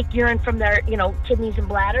and take urine from their, kidneys and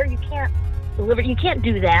bladder. You can't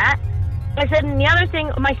do that. I said, and the other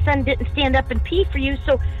thing, my son didn't stand up and pee for you,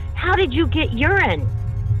 so how did you get urine?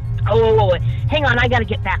 Oh, hang on, I got to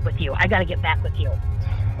get back with you.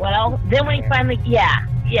 Well, then when he finally, yeah.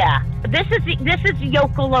 This is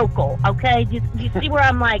Yoko Local, okay? Do you see where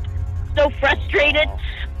I'm so frustrated?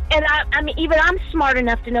 And I mean, even I'm smart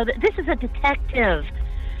enough to know that this is a detective.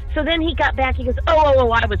 So then he got back, he goes, oh,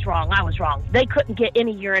 I was wrong. They couldn't get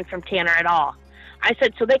any urine from Tanner at all. I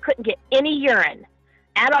said, so they couldn't get any urine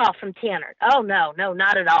at all from Tanner? Oh, no,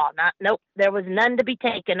 not at all. Nope, there was none to be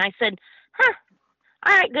taken. I said,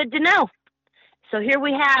 all right, good to know. So here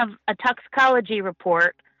we have a toxicology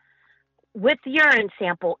report with urine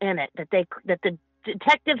sample in it that the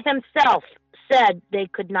detective himself said they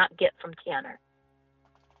could not get from Tanner.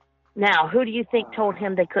 Now, who do you think told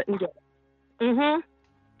him they couldn't get it?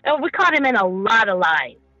 Oh, we caught him in a lot of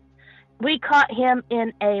lies.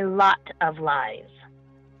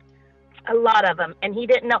 A lot of them. And he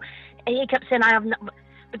didn't know. And he kept saying, I have no.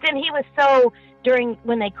 But then he was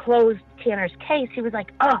when they closed Tanner's case, he was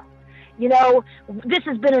like, this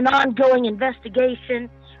has been an ongoing investigation.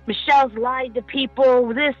 Michelle's lied to people,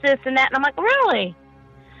 this, and that. And I'm like, really?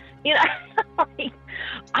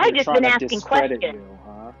 I just been asking questions. You,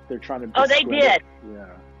 huh? They're trying to discredit. Oh, they did.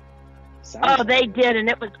 Yeah. They did, and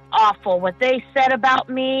it was awful. What they said about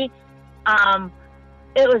me,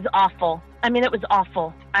 it was awful. I mean, it was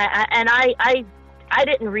awful. I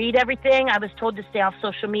didn't read everything. I was told to stay off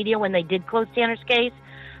social media when they did close Tanner's case.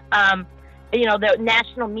 The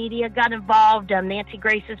national media got involved. Nancy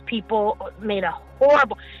Grace's people made a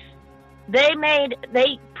horrible. They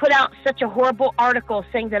put out such a horrible article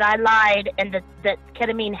saying that I lied and that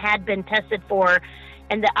ketamine had been tested for,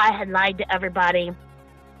 and that I had lied to everybody.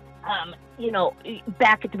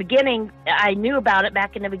 Back at the beginning, I knew about it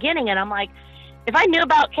back in the beginning, and I'm like, if I knew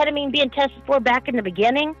about ketamine being tested for back in the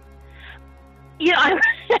beginning,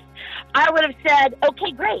 I would have said,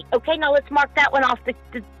 okay, great. Okay, now let's mark that one off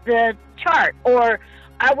the chart. Or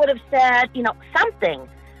I would have said, something.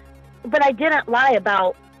 But I didn't lie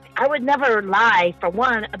I would never lie, for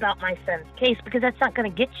one, about my son's case, because that's not going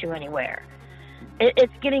to get you anywhere.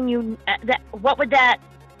 It's getting you, what would that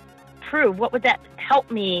prove? What would that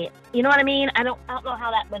help me? You know what I mean? I don't know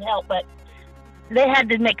how that would help, but they had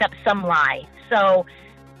to make up some lie. So,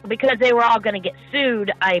 because they were all going to get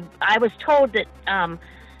sued, I was told that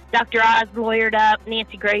Dr. Oz lawyered up,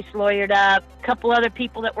 Nancy Grace lawyered up, a couple other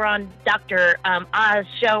people that were on Dr. Oz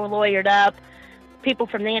show lawyered up, people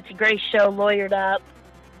from Nancy Grace show lawyered up,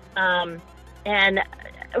 and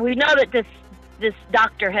we know that this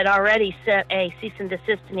doctor had already sent a cease and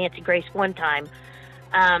desist to Nancy Grace one time,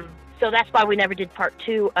 so that's why we never did part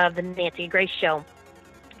 2 of the Nancy Grace show.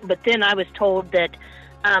 But then I was told that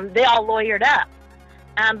they all lawyered up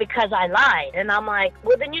because I lied. And I'm like,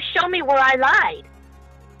 well, then you show me where I lied.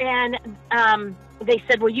 And they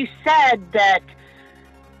said, well, you said that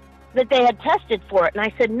they had tested for it. And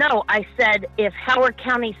I said, no. I said, if Howard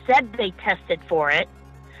County said they tested for it,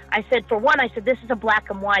 I said, for one, this is a black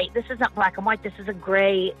and white. This is not black and white. This is a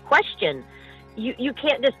gray question. You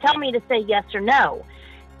can't just tell me to say yes or no.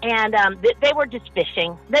 And they were just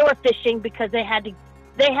fishing. They were fishing because they had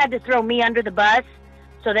to throw me under the bus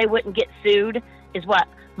so they wouldn't get sued, is what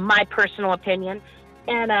my personal opinion.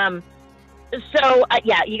 And so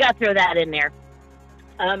you got to throw that in there.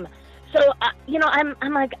 I'm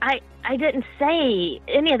like, I didn't say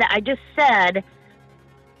any of that. I just said,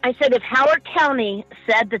 if Howard County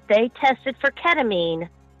said that they tested for ketamine,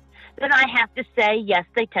 then I have to say, yes,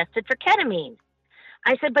 they tested for ketamine.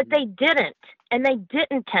 I said, but they didn't. And they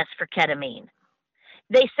didn't test for ketamine.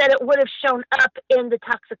 They said it would have shown up in the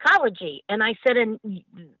toxicology. And I said, and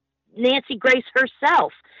Nancy Grace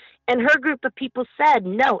herself. And her group of people said,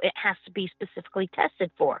 no, it has to be specifically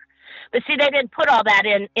tested for. But see, they didn't put all that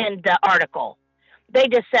in the article. They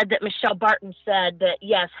just said that Michelle Barton said that,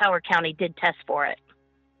 yes, Howard County did test for it.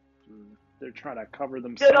 They're trying to cover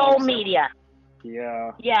themselves. Good old media.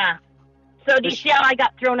 Yeah. Yeah. So do you see how I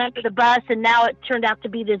got thrown under the bus, and now it turned out to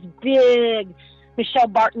be this big, Michelle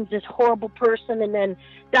Barton's this horrible person, and then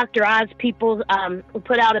Dr. Oz people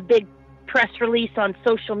put out a big press release on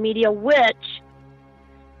social media, which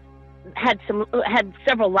had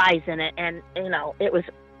several lies in it, and it was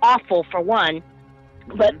awful for one,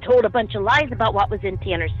 but told a bunch of lies about what was in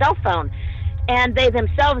Tanner's cell phone. And they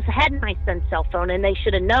themselves had my son's cell phone, and they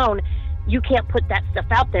should have known you can't put that stuff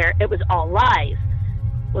out there. It was all lies.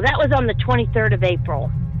 Well, that was on the 23rd of April,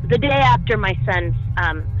 the day after my son's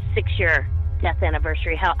 6-year death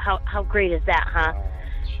anniversary. How great is that, huh?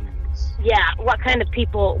 Jeez. Yeah. What kind of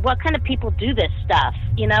people do this stuff,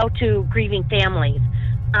 to grieving families?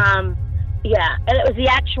 Yeah. And it was the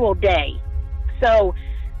actual day. So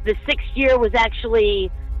the 6th year was actually,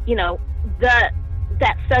 that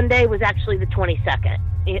Sunday was actually the 22nd,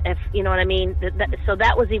 if you know what I mean. So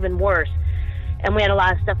that was even worse. And we had a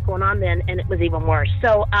lot of stuff going on then, and it was even worse.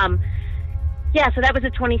 So, so that was the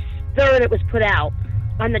 23rd it was put out.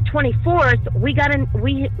 On the 24th,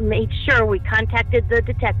 we made sure we contacted the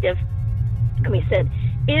detective, and we said,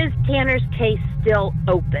 is Tanner's case still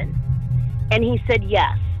open? And he said,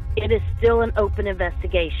 yes, it is still an open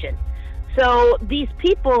investigation. So these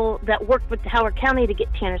people that worked with Howard County to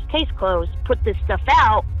get Tanner's case closed put this stuff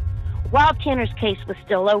out while Tanner's case was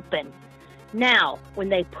still open. Now, when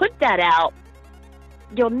they put that out,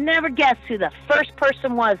 you'll never guess who the first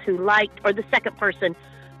person was who liked, or the second person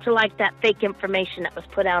to like that fake information that was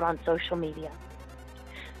put out on social media.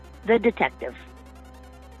 The detective.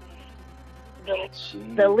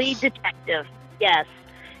 The lead detective, yes.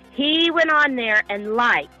 He went on there and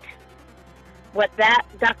liked what that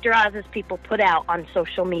Dr. Oz's people put out on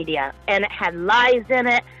social media. And it had lies in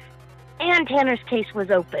it, and Tanner's case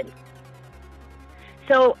was open.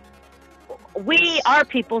 So our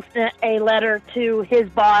people sent a letter to his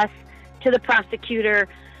boss, to the prosecutor,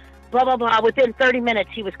 blah, blah, blah. Within 30 minutes,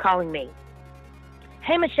 he was calling me.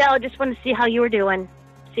 Hey, Michelle, I just wanted to see how you were doing,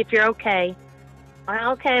 see if you're okay.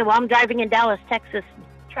 Okay, well, I'm driving in Dallas, Texas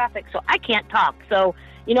traffic, so I can't talk. So,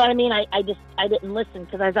 you know what I mean? I didn't listen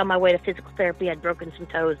because I was on my way to physical therapy. I'd broken some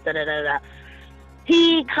toes, da-da-da-da.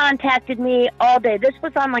 He contacted me all day. This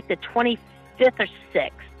was on like the 25th or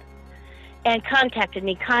 6th. And contacted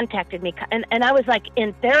me, and I was like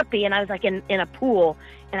in therapy, and I was like in a pool,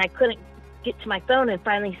 and I couldn't get to my phone, and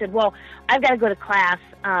finally he said, well, I've got to go to class,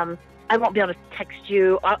 I won't be able to text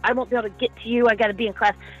you, I won't be able to get to you, I got to be in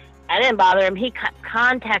class. I didn't bother him. He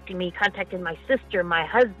contacted me, contacted my sister, my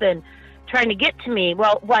husband, trying to get to me.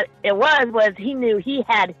 Well, what it was he knew he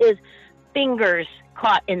had his fingers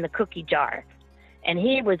caught in the cookie jar, and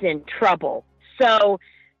he was in trouble. So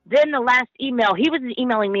then the last email, he was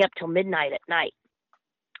emailing me up till midnight at night.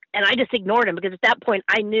 And I just ignored him because at that point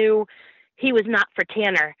I knew he was not for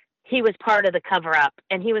Tanner. He was part of the cover up,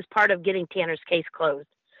 and he was part of getting Tanner's case closed.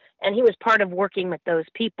 And he was part of working with those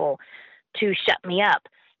people to shut me up.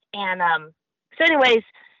 And so anyways,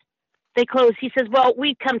 they closed. He says, well,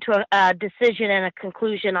 we've come to a decision and a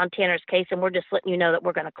conclusion on Tanner's case, and we're just letting you know that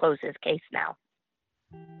we're going to close his case now.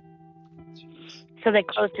 So they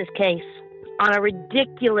closed his case on a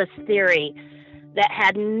ridiculous theory that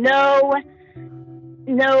had no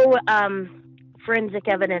forensic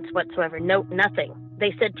evidence whatsoever. Nothing.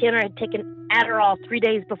 They said Tanner had taken Adderall 3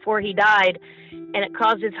 days before he died, and it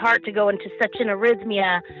caused his heart to go into such an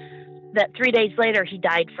arrhythmia that 3 days later he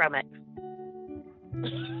died from it.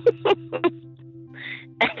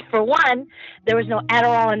 And for one, there was no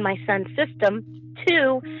Adderall in my son's system.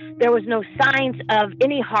 2, there was no signs of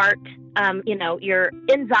any heart, your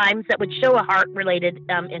enzymes that would show a heart-related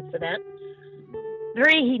incident.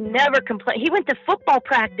 3, he never complained. He went to football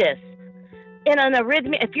practice in an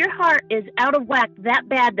arrhythmia. If your heart is out of whack that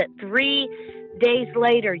bad that 3 days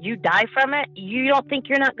later you die from it, you don't think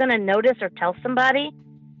you're not going to notice or tell somebody?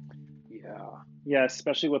 Yeah,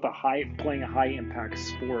 especially with playing a high-impact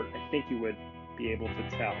sport, I think you would be able to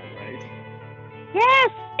tell, right? Yes,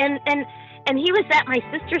 and he was at my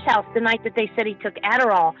sister's house the night that they said he took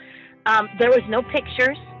Adderall. There was no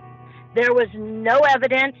pictures. There was no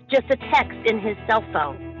evidence, just a text in his cell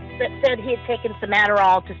phone that said he had taken some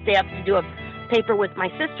Adderall to stay up to do a paper with my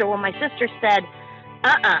sister. Well, my sister said,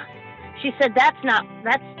 She said,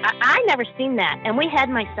 I never seen that. And we had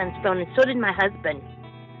my son's phone, and so did my husband.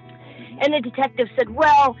 And the detective said,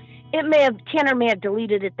 well, Tanner may have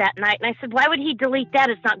deleted it that night. And I said, why would he delete that?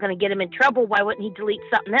 It's not going to get him in trouble. Why wouldn't he delete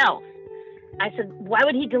something else? I said, why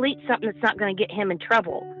would he delete something that's not going to get him in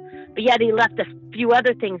trouble? But yet he left a few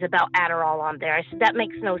other things about Adderall on there. I said, that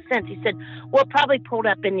makes no sense. He said, well, it probably pulled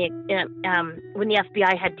up when the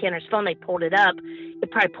FBI had Tanner's phone, they pulled it up. It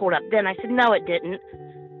probably pulled up then. I said, no, it didn't.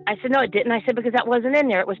 I said, because that wasn't in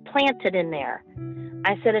there. It was planted in there.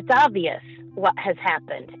 I said, it's obvious what has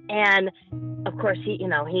happened. And of course, he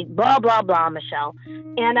blah, blah, blah, Michelle.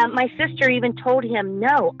 And my sister even told him,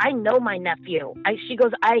 no, I know my nephew. She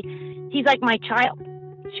goes, he's like my child.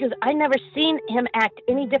 She goes, I never seen him act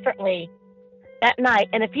any differently that night.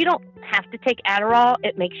 And if you don't have to take Adderall,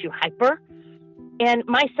 it makes you hyper. And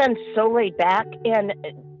my son's so laid back. And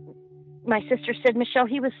my sister said, Michelle,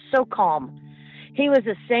 he was so calm. He was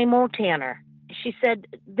the same old Tanner. She said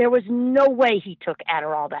there was no way he took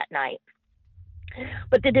Adderall that night.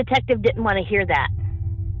 But the detective didn't want to hear that.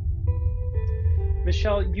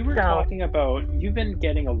 Michelle, you were talking about, you've been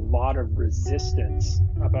getting a lot of resistance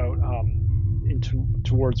about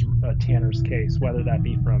towards Tanner's case, whether that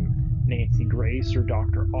be from Nancy Grace or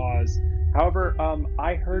Dr. Oz. However,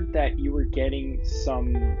 I heard that you were getting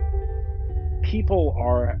some people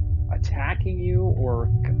are attacking you or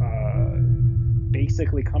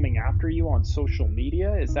basically coming after you on social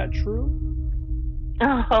media. Is that true?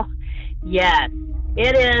 Oh, yes,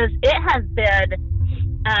 it is. It has been,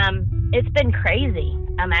 it's been crazy.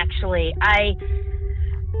 Actually,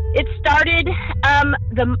 it started,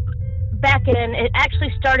 it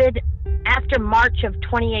actually started after March of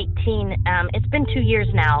 2018. It's been 2 years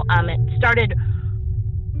now. It started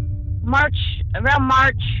around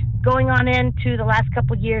March, going on into the last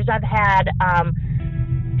couple of years. I've had,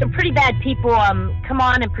 some pretty bad people come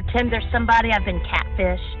on and pretend they're somebody. I've been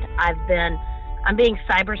catfished. I'm being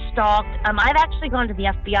cyber stalked. I've actually gone to the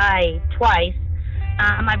FBI twice.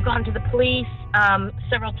 I've gone to the police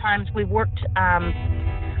several times.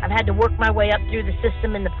 I've had to work my way up through the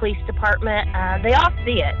system in the police department. They all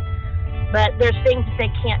see it, but there's things that they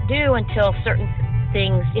can't do until certain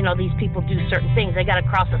things, these people do certain things. They got to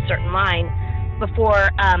cross a certain line before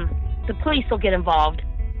the police will get involved.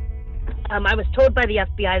 I was told by the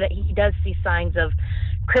FBI that he does see signs of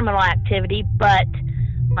criminal activity, but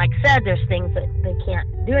like I said, there's things that they can't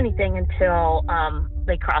do anything until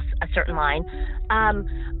they cross a certain line.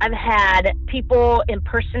 I've had people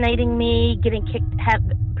impersonating me,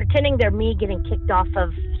 pretending they're me, getting kicked off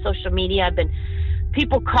of social media. I've been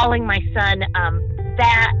people calling my son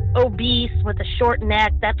fat, obese, with a short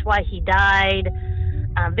neck. That's why he died.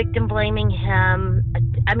 Victim blaming him.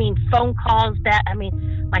 Phone calls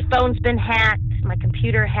my phone's been hacked, my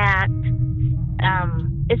computer hacked.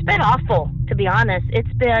 It's been awful, to be honest.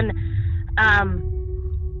 It's been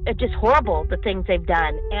just horrible, the things they've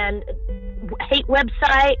done. And hate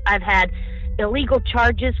website, I've had illegal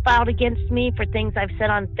charges filed against me for things I've said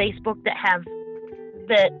on Facebook that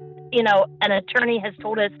an attorney has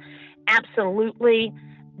told us absolutely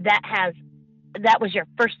that was your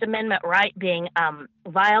First Amendment right being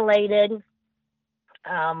violated.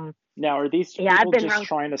 Now, are these people just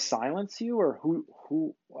trying to silence you, or who?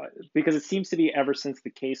 Because it seems to be ever since the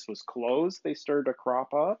case was closed, they started to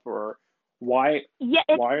crop up, or why? Yeah,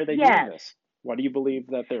 why are they doing this? Why do you believe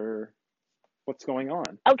that what's going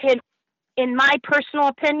on? Okay, in my personal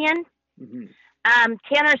opinion,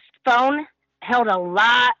 Tanner's phone held a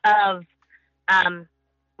lot of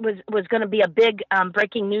was going to be a big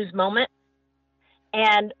breaking news moment.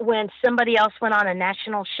 And when somebody else went on a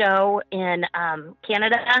national show in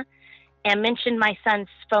Canada and mentioned my son's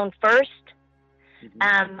phone first,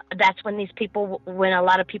 that's when when a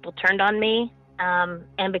lot of people turned on me.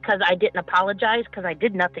 And because I didn't apologize, because I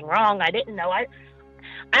did nothing wrong, I didn't know. I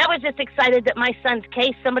was just excited that my son's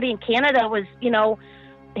case, somebody in Canada was, he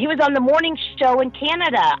was on the morning show in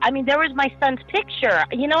Canada. There was my son's picture.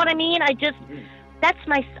 You know what I mean? I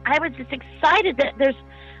was just excited that there's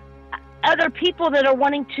other people that are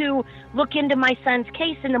wanting to look into my son's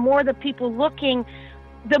case, and the more the people looking,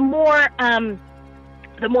 the more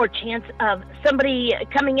chance of somebody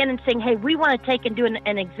coming in and saying, hey, we want to take and do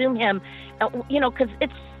and exhume him, because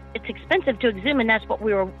it's expensive to exhume, and that's what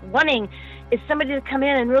we were wanting, is somebody to come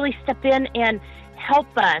in and really step in and help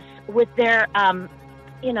us with their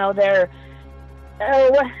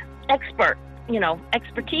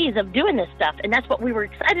expertise of doing this stuff. And that's what we were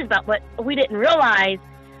excited about, but we didn't realize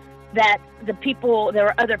that there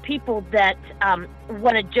were other people that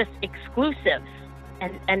wanted just exclusive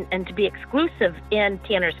and to be exclusive in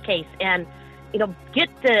Tanner's case and, get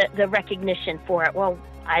the recognition for it. Well,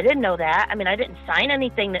 I didn't know that. I didn't sign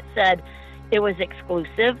anything that said it was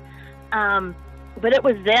exclusive. But it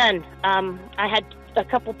was then. I had a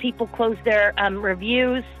couple people closed their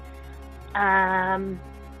reviews.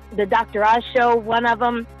 The Dr. Oz show, one of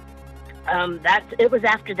them. It was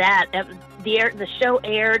after that. The show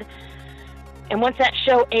aired, and once that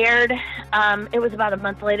show aired, it was about a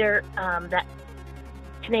month later that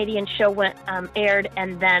Canadian show aired,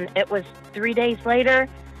 and then it was 3 days later.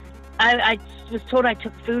 I was told I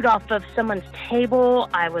took food off of someone's table.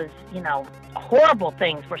 I was, horrible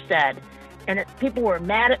things were said, and people were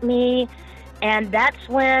mad at me, and that's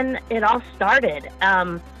when it all started.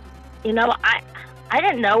 I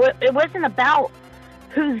didn't know. It wasn't about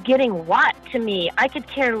who's getting what to me. I could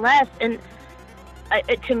care less, and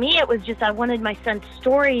to me it was just I wanted my son's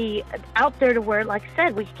story out there to where, like I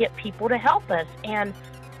said, we could get people to help us, and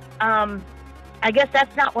I guess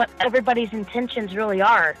that's not what everybody's intentions really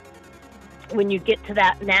are when you get to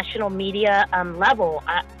that national media level.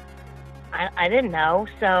 I didn't know.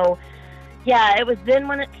 So, yeah, it was then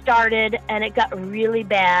when it started, and it got really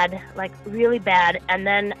bad, and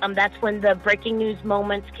then that's when the breaking news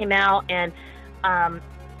moments came out, and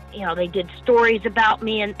they did stories about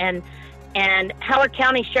me, and Howard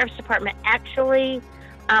County Sheriff's Department actually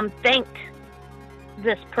thanked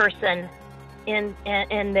this person in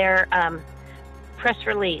their press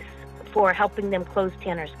release for helping them close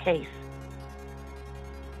Tanner's case.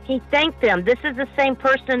 He thanked them. This is the same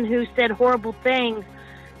person who said horrible things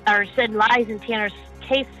or said lies in Tanner's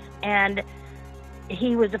case, and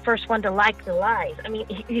he was the first one to like the lies. I mean,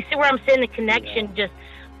 you see where I'm saying the connection? Yeah.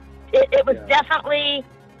 It was definitely,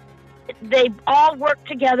 they all worked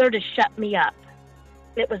together to shut me up.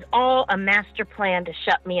 It was all a master plan to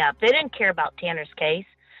shut me up. They didn't care about Tanner's case.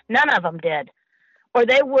 None of them did. Or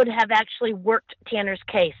they would have actually worked Tanner's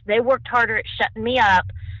case. They worked harder at shutting me up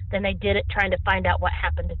than they did at trying to find out what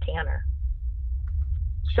happened to Tanner.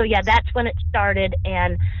 So, yeah, that's when it started,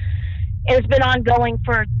 and it's been ongoing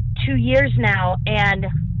for 2 years now, and,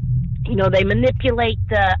 they manipulate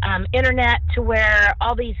the internet to where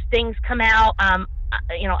all these things come out. I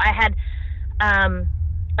had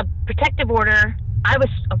a protective order.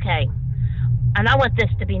 And I want this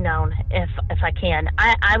to be known if I can.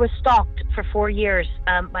 I was stalked for 4 years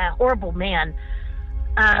by a horrible man,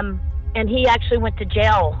 and he actually went to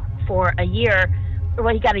jail for a year.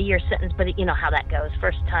 Well, he got a year sentence, but you know how that goes.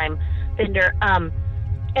 First time offender.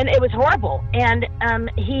 And it was horrible. And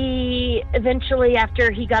he eventually,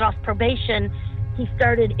 after he got off probation, he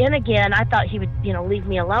started in again. I thought he would, leave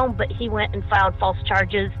me alone, but he went and filed false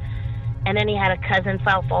charges. And then he had a cousin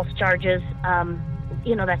file false charges.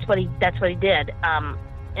 That's what he did.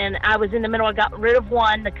 And I was in the middle. I got rid of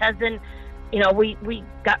one, the cousin. We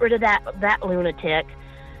got rid of that lunatic.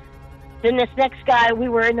 Then this next guy, we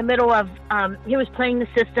were in the middle of, he was playing the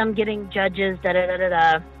system, getting judges, doing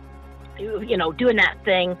that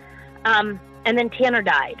thing. And then Tanner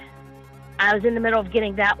died. I was in the middle of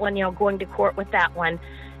getting that one, going to court with that one.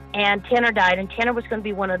 And Tanner died, and Tanner was going to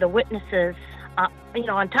be one of the witnesses,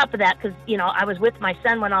 on top of that, because, I was with my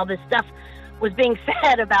son when all this stuff was being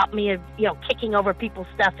said about me, kicking over people's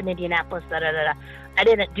stuff in Indianapolis, I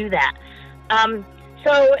didn't do that.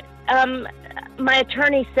 My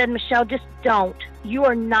attorney said, Michelle, just don't. You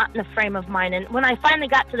are not in the frame of mind. And when I finally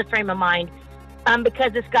got to the frame of mind,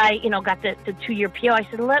 because this guy, got the 2-year PO, I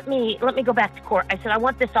said, let me go back to court. I said, I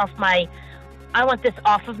want this off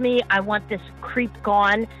of me. I want this creep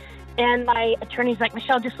gone. And my attorney's like,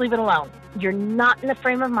 Michelle, just leave it alone. You're not in the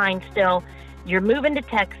frame of mind still. You're moving to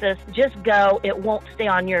Texas. Just go. It won't stay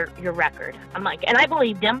on your record. I'm like, and I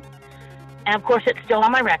believed him. And of course, it's still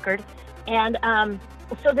on my record. And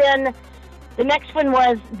so then the next one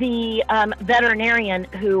was the veterinarian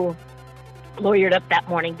who lawyered up that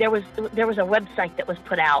morning. There was a website that was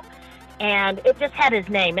put out, and it just had his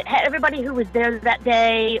name. It had everybody who was there that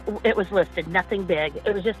day. It was listed. Nothing big.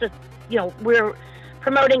 It was just we're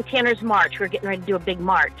promoting Tanner's March. We're getting ready to do a big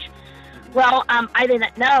march. Well, I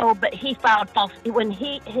didn't know, but he filed false. When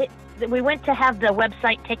we went to have the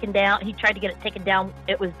website taken down, he tried to get it taken down.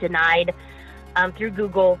 It was denied through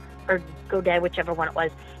Google or GoDaddy, whichever one it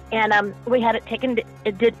was. And we had it taken.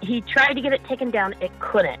 He tried to get it taken down. It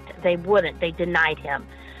couldn't. They wouldn't. They denied him.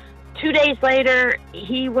 2 days later,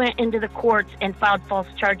 he went into the courts and filed false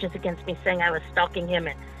charges against me, saying I was stalking him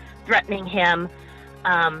and threatening him,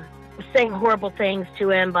 saying horrible things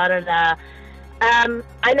to him. I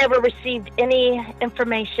never received any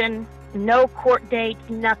information, no court date,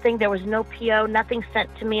 nothing. There was no PO, nothing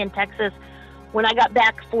sent to me in Texas. When I got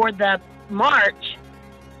back for the march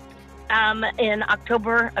in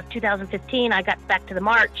October of 2015, I got back to the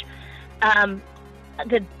march.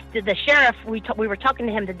 The sheriff, we were talking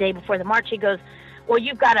to him the day before the march. He goes, well,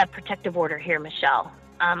 you've got a protective order here, Michelle.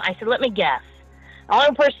 I said, let me guess. The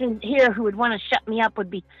only person here who would want to shut me up would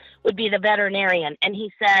be the veterinarian. And he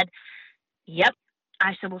said, yep.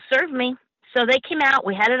 I said, well, serve me. So they came out.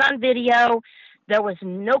 We had it on video. There was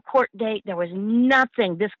no court date. There was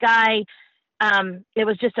nothing. This guy, it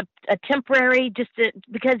was just a temporary,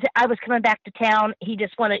 because I was coming back to town. He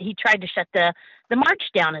tried to shut the march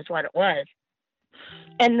down is what it was.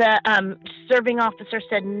 And the serving officer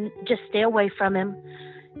said, just stay away from him.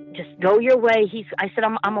 Just go your way. I said,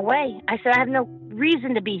 I'm away. I said, I have no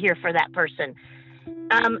reason to be here for that person.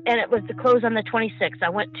 And it was to close on the 26th. I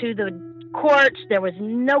went to the courts. There was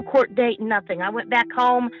no court date, nothing. I went back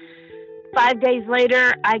home. 5 days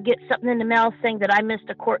later, I get something in the mail saying that I missed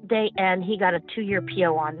a court date, and he got a 2-year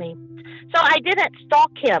PO on me. So I didn't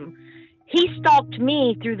stalk him. He stalked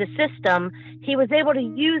me through the system. He was able to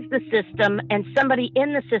use the system and somebody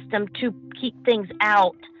in the system to keep things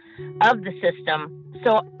out of the system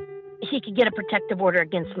so he could get a protective order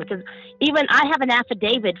against me. Because even I have an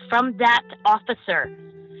affidavit from that officer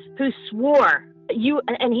who swore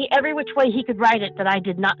every which way he could write it, that I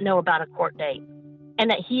did not know about a court date and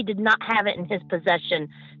that he did not have it in his possession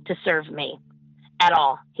to serve me at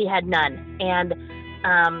all. He had none. And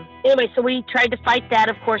anyway, so we tried to fight that.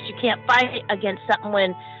 Of course, you can't fight against something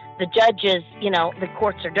when the judges, the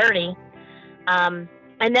courts are dirty.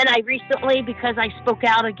 And then I recently, because I spoke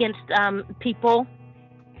out against people,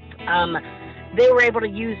 they were able to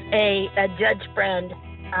use a judge friend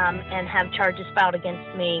and have charges filed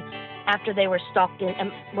against me after they were stalking.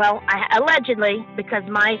 Allegedly, because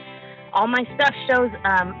all my stuff shows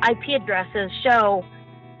IP addresses show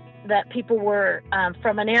that people were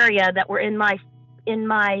from an area that were in my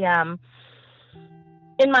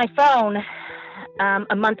phone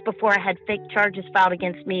a month before I had fake charges filed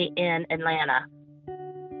against me in Atlanta.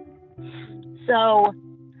 So,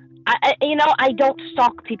 I don't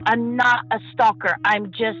stalk people. I'm not a stalker.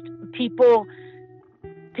 I'm just people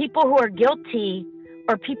who are guilty,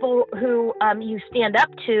 or people who you stand up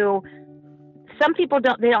to. Some people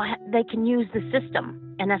they can use the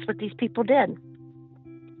system, and that's what these people did.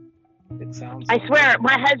 It sounds. I swear,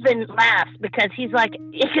 my husband laughs because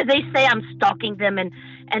they say I'm stalking them and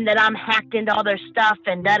that I'm hacked into all their stuff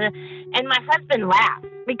and my husband laughs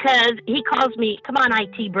because he calls me, come on,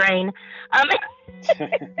 IT brain,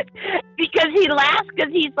 because he laughs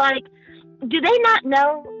because he's like, do they not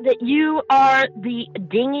know that you are the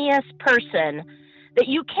dingiest person, that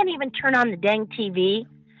you can't even turn on the dang TV?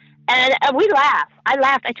 And we laugh. I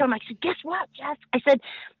laughed. I told him, I said, guess what, Jess? I said,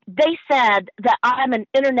 they said that I'm an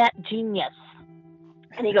internet genius.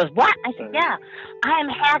 And he goes, what? I said, yeah, I am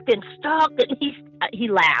hacked and stalked. And he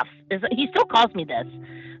laughs. He still calls me this.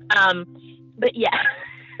 But yeah.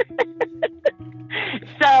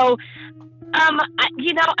 So, I'm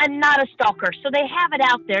not a stalker. So they have it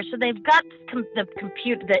out there. So they've got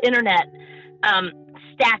the internet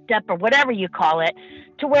stacked up, or whatever you call it,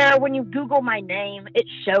 to where when you Google my name, it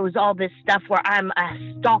shows all this stuff where I'm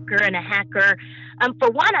a stalker and a hacker.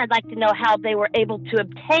 For one, I'd like to know how they were able to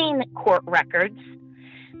obtain court records,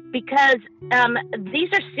 because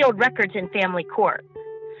these are sealed records in family court.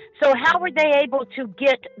 So how were they able to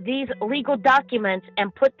get these legal documents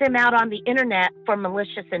and put them out on the internet for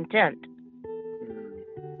malicious intent?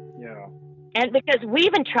 Yeah. And because we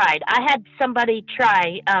even tried, I had somebody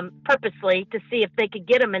try purposely to see if they could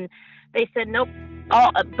get them, and they said nope.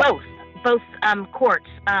 Both courts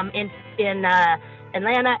in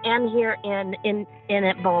Atlanta and here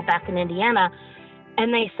back in Indiana,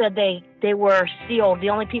 and they said they were sealed. The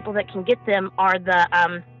only people that can get them are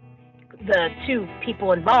the two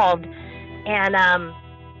people involved,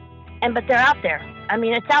 but they're out there. I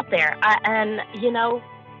mean, it's out there,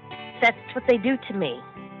 that's what they do to me.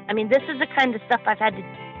 I mean, this is the kind of stuff I've had to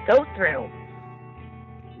go through.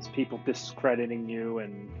 These people discrediting you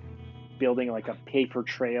and building like a paper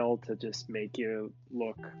trail to just make you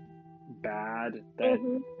look bad.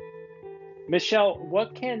 Michelle,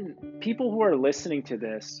 what can people who are listening to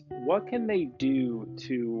this, what can they do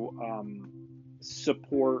to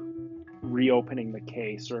support reopening the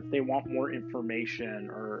case, or if they want more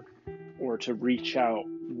information or to reach out,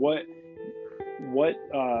 what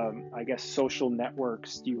I guess social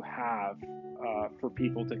networks do you have for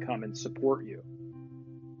people to come and support you?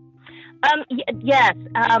 Yes.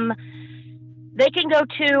 They can go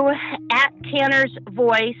to @Tanner's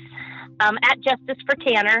Voice, @Justice for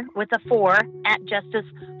Tanner with a 4, @Justice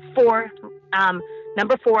for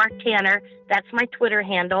number 4 Tanner. That's my Twitter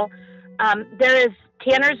handle. There is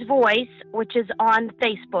Tanner's Voice, which is on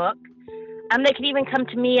Facebook. They can even come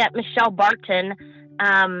to me at Michelle Barton.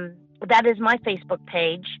 That is my Facebook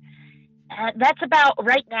page. That's about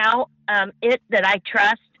right now it that I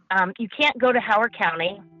trust. You can't go to Howard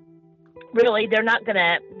County. really, they're not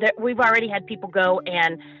gonna. We've already had people go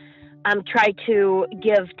and try to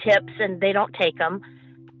give tips, and they don't take them.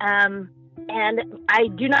 And I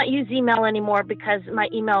do not use email anymore because my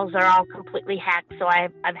emails are all completely hacked. So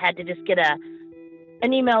I've had to just get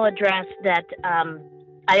an email address that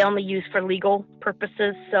I only use for legal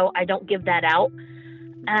purposes, so I don't give that out.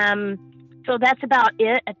 So that's about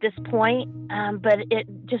it at this point. But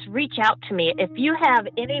just reach out to me if you have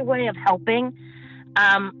any way of helping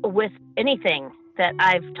with anything that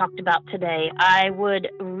I've talked about today. I would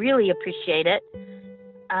really appreciate it.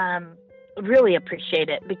 Really appreciate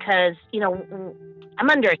it, because I'm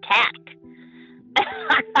under attack.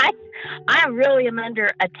 I really am under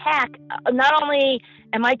attack. Not only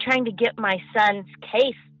am I trying to get my son's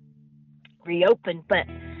case reopened, but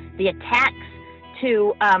the attacks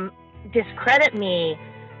to discredit me,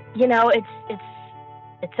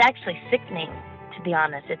 it's actually sickening, to be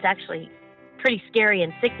honest. It's actually pretty scary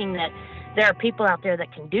and sickening that there are people out there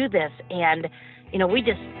that can do this. And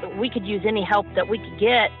we could use any help that we could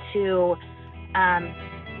get to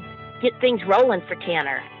get things rolling for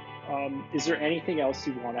Tanner. Is there anything else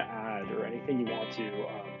you want to add, or anything you want to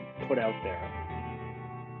put out there?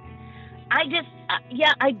 I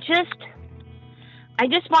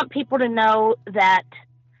just want people to know that,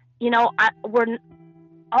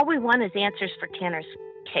 all we want is answers for Tanner's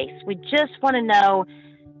case. We just want to know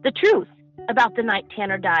the truth about the night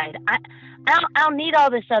Tanner died. I don't need all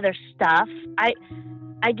this other stuff. I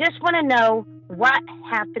just want to know what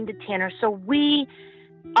happened to Tanner, so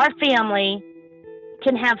our family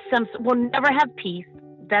can have we'll never have peace.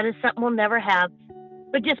 That is something we'll never have.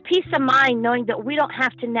 But just peace of mind knowing that we don't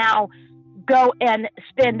have to now go and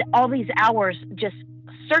spend all these hours just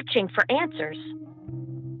searching for answers.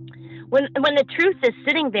 When the truth is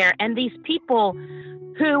sitting there, and these people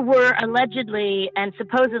who were allegedly and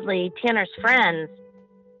supposedly Tanner's friends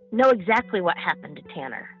know exactly what happened to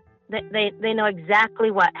Tanner. They know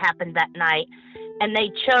exactly what happened that night, and they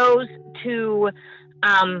chose to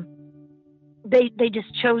they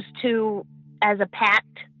just chose to, as a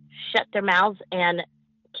pact, shut their mouths and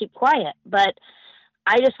keep quiet. But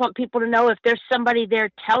I just want people to know, if there's somebody there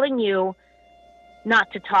telling you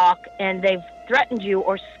not to talk, and they've threatened you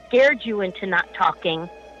or scared you into not talking,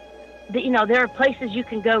 that there are places you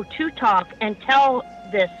can go to talk and tell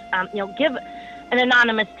this. Give an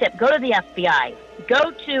anonymous tip. Go to the FBI.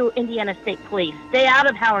 Go to Indiana State Police. Stay out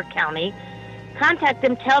of Howard County. Contact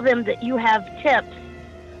them. Tell them that you have tips,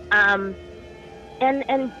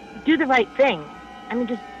 and do the right thing. I mean,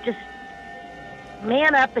 just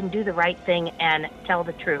man up and do the right thing and tell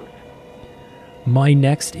the truth. My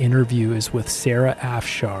next interview is with Sarah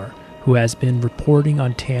Afshar, who has been reporting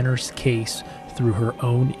on Tanner's case through her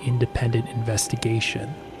own independent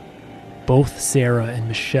investigation. Both Sarah and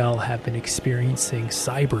Michelle have been experiencing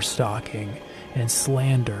cyberstalking and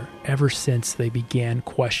slander ever since they began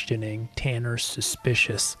questioning Tanner's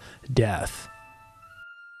suspicious death.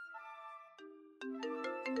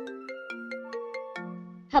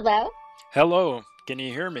 Hello? Hello, can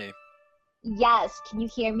you hear me? Yes, can you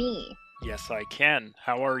hear me? Yes, I can.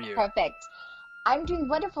 How are you? Perfect. I'm doing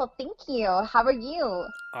wonderful, thank you. How are you?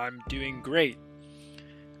 I'm doing great.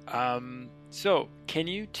 So, can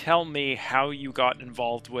you tell me how you got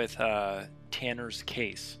involved with Tanner's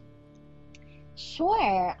case?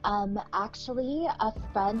 Sure. Actually, a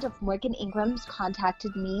friend of Morgan Ingram's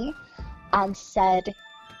contacted me and said,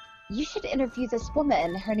 you should interview this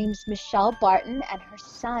woman. Her name's Michelle Barton, and her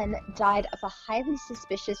son died of a highly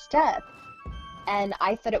suspicious death. And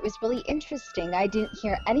I thought it was really interesting. I didn't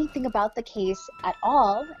hear anything about the case at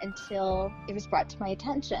all until it was brought to my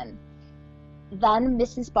attention. Then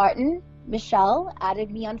Mrs. Barton, Michelle, added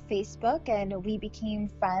me on Facebook, and we became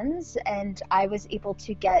friends, and I was able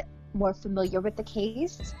to get more familiar with the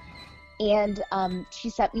case. And she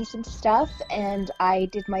sent me some stuff, and I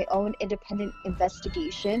did my own independent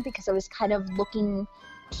investigation because I was kind of looking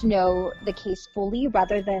to know the case fully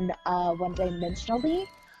rather than one-dimensionally.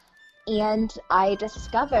 And I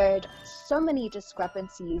discovered so many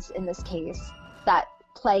discrepancies in this case that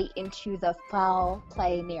play into the foul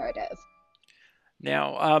play narrative.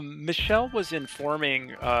 Now, Michelle was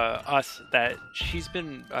informing us that she's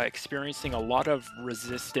been experiencing a lot of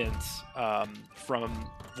resistance from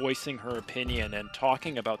voicing her opinion and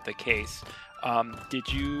talking about the case.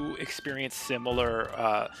 Did you experience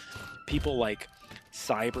similar people like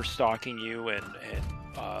cyber stalking you, and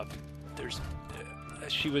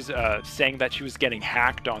she was saying that she was getting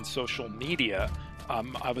hacked on social media?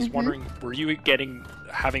 I was wondering, were you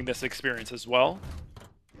having this experience as well?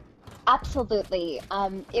 Absolutely.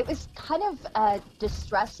 It was kind of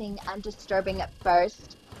distressing and disturbing at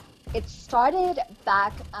first. It started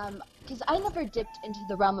back because I never dipped into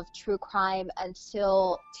the realm of true crime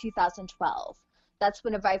until 2012. That's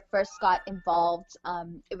whenever I first got involved.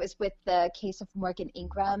 It was with the case of Morgan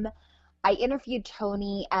Ingram. I interviewed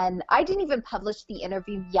Tony, and I didn't even publish the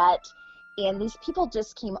interview yet. And these people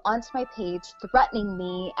just came onto my page threatening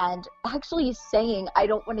me and actually saying, I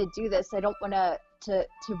don't want to do this. I don't want to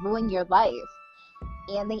ruin your life.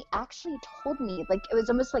 And they actually told me, like, it was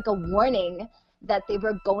almost like a warning that they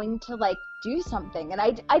were going to, like, do something. And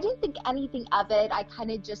I didn't think anything of it. I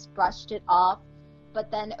kind of just brushed it off. But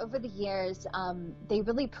then over the years, they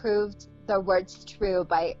really proved their words true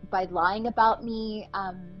by lying about me,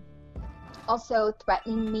 also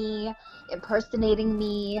threatening me, impersonating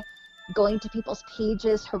me, going to people's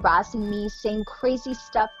pages, harassing me, saying crazy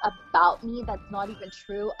stuff about me that's not even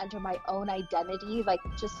true under my own identity, like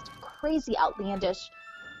just crazy, outlandish,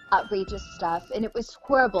 outrageous stuff. And it was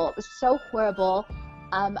horrible. It was so horrible.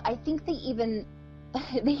 I think they even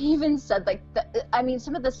said, like,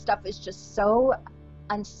 some of the stuff is just so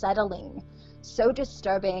unsettling, so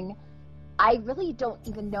disturbing. I really don't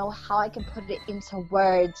even know how I can put it into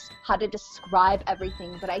words, how to describe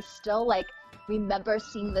everything, but I still, like, remember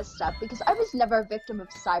seeing this stuff because I was never a victim of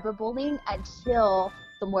cyberbullying until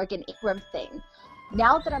the Morgan Ingram thing.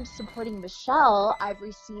 Now that I'm supporting Michelle, I've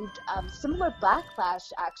received similar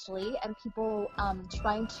backlash, actually, and people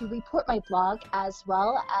trying to report my blog as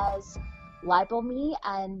well as libel me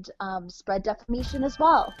and spread defamation as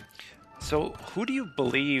well. So who do you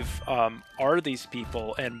believe are these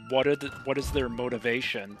people, and what is their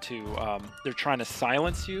motivation to, they're trying to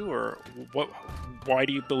silence you, or why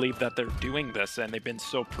do you believe that they're doing this and they've been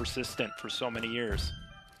so persistent for so many years?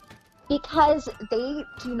 Because they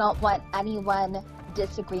do not want anyone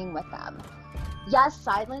disagreeing with them. Yes,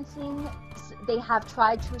 they have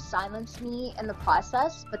tried to silence me in the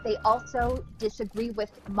process, but they also disagree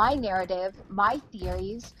with my narrative, my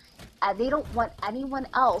theories, and they don't want anyone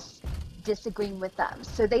else disagreeing with them.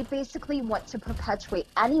 So they basically want to perpetuate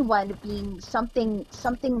anyone being something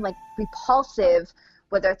like repulsive,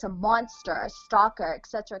 whether it's a monster, a stalker,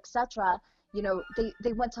 etc., etc. You know,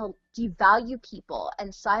 they want to devalue people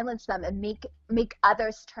and silence them and make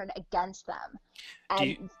others turn against them.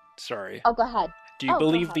 And sorry. Oh, go ahead. Do you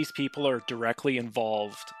believe these people are directly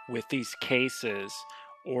involved with these cases,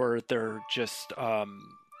 or they're just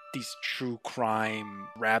these true crime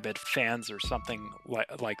rabid fans or something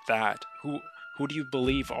like that? Who do you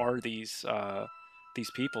believe are these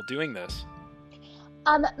people doing this?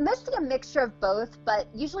 Mostly a mixture of both, but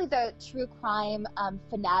usually the true crime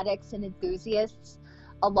fanatics and enthusiasts.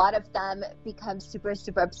 A lot of them become super,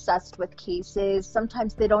 super obsessed with cases.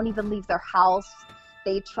 Sometimes they don't even leave their house.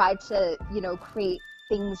 They try to, create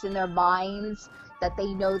things in their minds that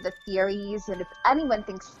they know the theories, and if anyone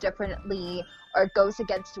thinks differently or goes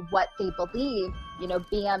against what they believe,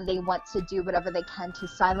 bam, they want to do whatever they can to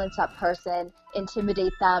silence that person,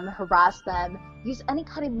 intimidate them, harass them, use any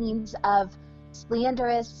kind of means of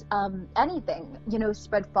slanderous anything,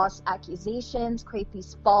 spread false accusations, create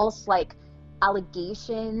these false,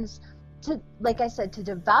 allegations to, like I said, to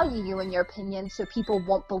devalue you in your opinion so people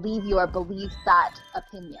won't believe you or believe that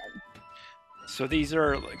opinion. So these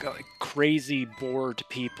are like crazy bored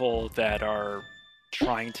people that are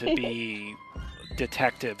trying to be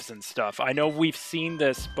detectives and stuff. I know we've seen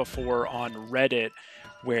this before on Reddit,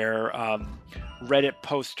 where Reddit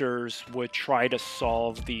posters would try to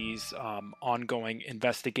solve these ongoing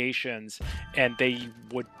investigations, and they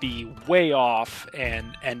would be way off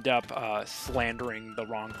and end up slandering the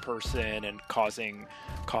wrong person and causing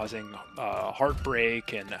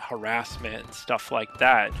heartbreak and harassment and stuff like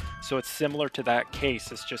that. So it's similar to that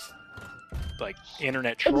case. It's just like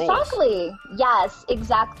internet trolls. Exactly. Yes,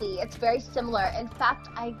 exactly. It's very similar. In fact,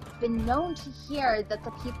 I've been known to hear that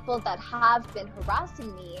the people that have been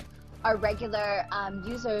harassing me are regular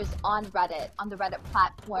users on Reddit, on the Reddit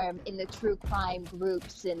platform, in the true crime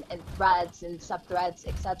groups and threads and subthreads,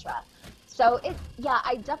 etc. So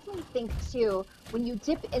I definitely think too, when you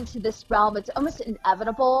dip into this realm, it's almost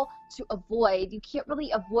inevitable to avoid. You can't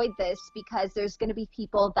really avoid this because there's going to be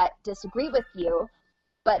people that disagree with you,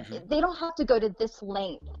 but they don't have to go to this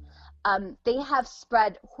length. They have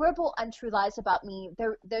spread horrible, untrue lies about me.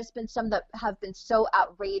 There's been some that have been so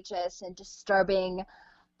outrageous and disturbing.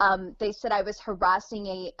 They said I was harassing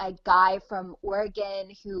a guy from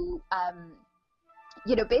Oregon who,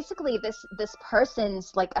 basically this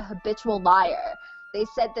person's like a habitual liar. They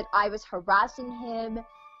said that I was harassing him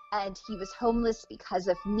and he was homeless because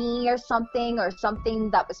of me or something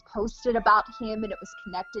that was posted about him, and it was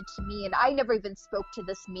connected to me. And I never even spoke to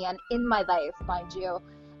this man in my life, mind you.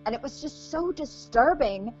 And it was just so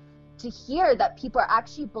disturbing to hear that people are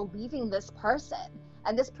actually believing this person.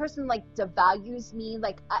 and this person like devalues me,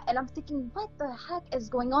 like, and I'm thinking, what the heck is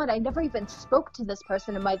going on? I never even spoke to this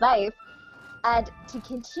person in my life. And to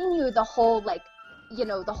continue the whole, like, you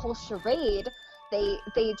know, the whole charade,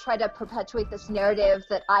 they try to perpetuate this narrative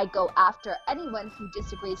that I go after anyone who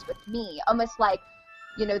disagrees with me, almost like,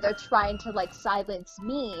 you know, they're trying to like silence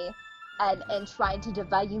me and trying to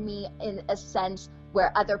devalue me in a sense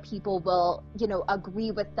where other people will, you know,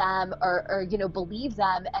 agree with them or you know, believe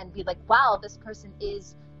them and be like, wow, this person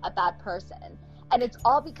is a bad person. And it's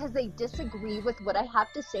all because they disagree with what I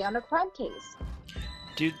have to say on a crime case.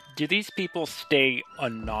 Do these people stay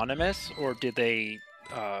anonymous, or do they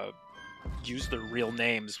use their real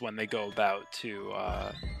names when they go about to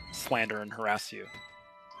slander and harass you?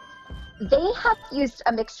 They have used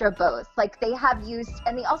a mixture of both. Like, they have used,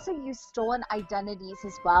 and they also use stolen identities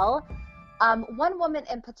as well. One woman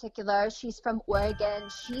in particular, she's from Oregon.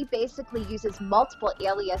 She basically uses multiple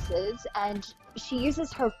aliases, and she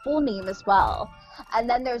uses her full name as well. And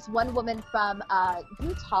then there's one woman from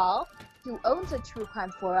Utah who owns a true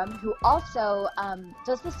crime forum who also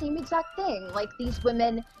does the same exact thing. Like, these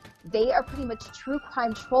women, they are pretty much true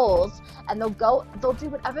crime trolls, and they'll do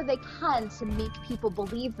whatever they can to make people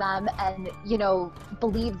believe them and, you know,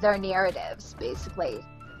 believe their narratives, basically.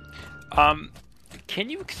 Can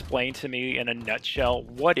you explain to me in a nutshell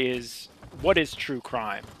what is true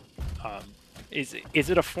crime? Is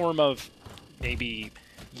it a form of maybe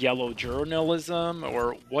yellow journalism,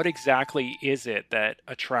 or what exactly is it that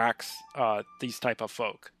attracts these type of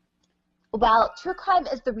folk? Well, true crime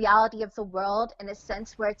is the reality of the world in a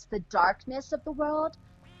sense where it's the darkness of the world.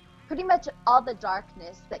 Pretty much all the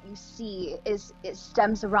darkness that you see it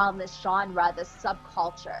stems around this genre, this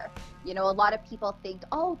subculture. You know, a lot of people think,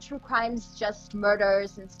 oh, true crime's just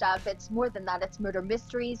murders and stuff. It's more than that. It's murder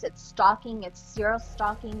mysteries, it's stalking, it's serial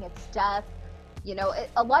stalking, it's death. You know,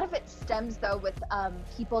 a lot of it stems, though, with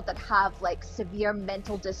people that have, like, severe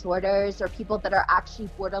mental disorders or people that are actually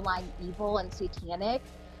borderline evil and satanic.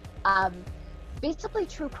 Basically,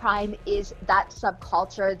 true crime is that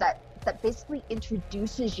subculture that basically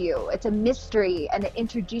introduces you. It's a mystery, and it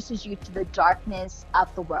introduces you to the darkness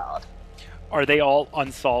of the world. Are they all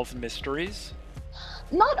unsolved mysteries?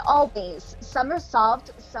 Not always. Some are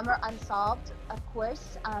solved, some are unsolved, of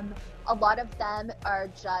course. A lot of them are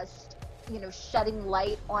just, you know, shedding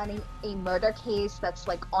light on a murder case that's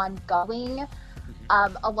like ongoing.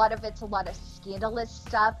 A lot of it's a lot of scandalous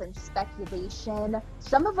stuff and speculation.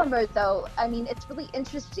 Some of them are, though, I mean, it's really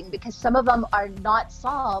interesting because some of them are not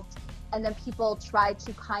solved, and then people try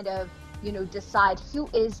to kind of, you know, decide who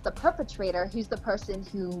is the perpetrator, who's the person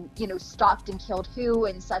who, you know, stalked and killed who,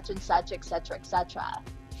 and such, etc., etc.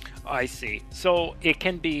 I see. So it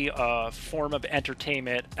can be a form of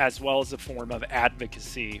entertainment as well as a form of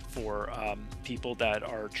advocacy for people that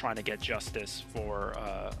are trying to get justice for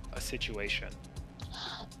a situation.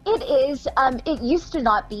 It is. It used to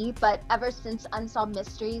not be, but ever since Unsolved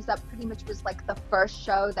Mysteries, that pretty much was like the first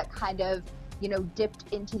show that kind of, you know,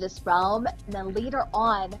 dipped into this realm. And then later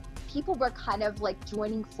on, people were kind of like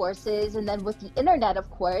joining forces. And then with the internet, of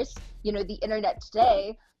course, you know, the internet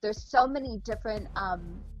today, there's so many different,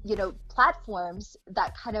 you know, platforms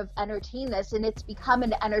that kind of entertain this. And it's become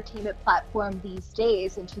an entertainment platform these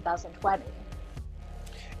days in 2020.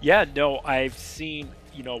 Yeah, no, I've seen,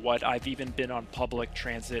 you know what, I've even been on public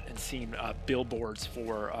transit and seen billboards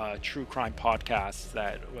for true crime podcasts.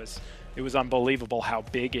 It was unbelievable how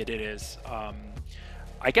big it is.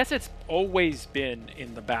 I guess it's always been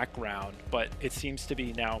in the background, but it seems to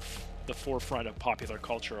be now the forefront of popular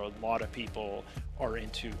culture. A lot of people are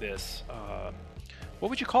into this. What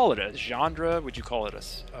would you call it? A genre? Would you call it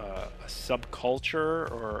a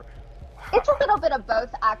subculture? Or it's a little bit of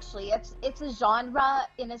both, actually. It's a genre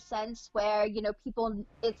in a sense where, you know, people,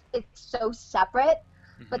 it's so separate,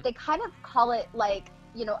 but they kind of call it like,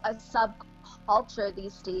 you know, a subculture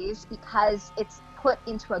these days because it's put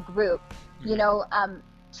into a group. You know,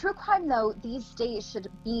 true crime, though, these days should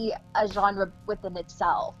be a genre within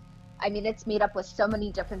itself. I mean, it's made up with so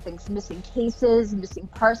many different things: missing cases, missing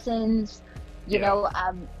persons, you know,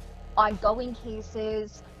 ongoing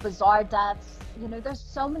cases, bizarre deaths. You know, there's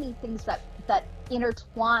so many things that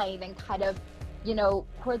intertwine and kind of, you know,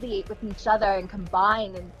 correlate with each other and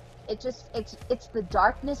combine, and it's the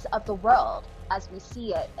darkness of the world as we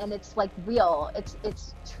see it, and it's like real.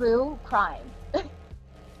 It's true crime.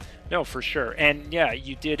 No, for sure. And yeah,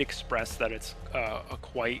 you did express that it's a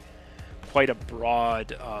quite a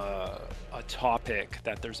broad a topic,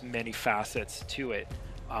 that there's many facets to it.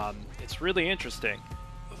 It's really interesting.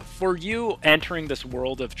 For you entering this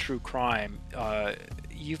world of true crime,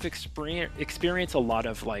 you've experienced a lot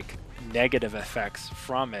of like negative effects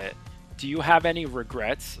from it. Do you have any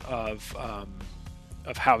regrets of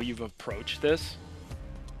how you've approached this?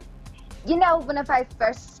 You know, whenever I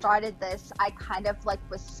first started this, I kind of like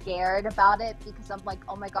was scared about it because I'm like,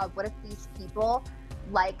 oh my God, what if these people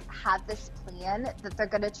like have this plan that they're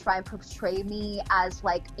gonna try and portray me as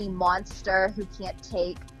like a monster who can't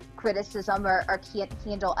take criticism or can't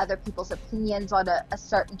handle other people's opinions on a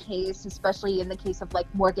certain case, especially in the case of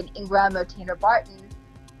like Morgan Ingram or Tanner Barton.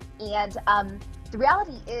 And the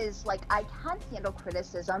reality is, like, I can handle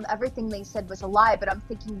criticism. Everything they said was a lie, but I'm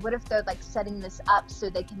thinking, what if they're like setting this up so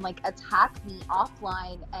they can like attack me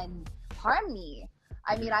offline and harm me?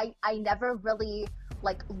 I mean, I never really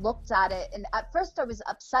like looked at it, and at first I was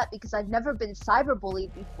upset because I've never been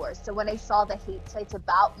cyberbullied before. So when I saw the hate sites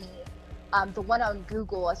about me, the one on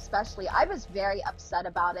Google especially, I was very upset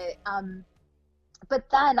about it. But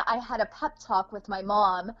then I had a pep talk with my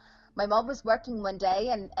mom. My mom was working one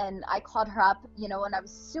day, and I called her up, you know, and I was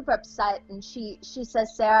super upset. And she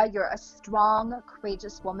says, Sarah, you're a strong,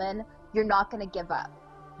 courageous woman. You're not going to give up.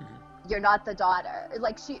 You're not the daughter.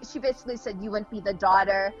 Like she basically said, you wouldn't be the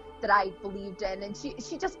daughter that I believed in. And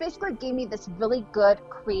she just basically gave me this really good,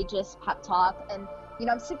 courageous pep talk. And, you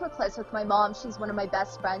know, I'm super close with my mom. She's one of my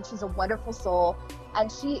best friends. She's a wonderful soul. And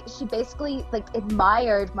she basically like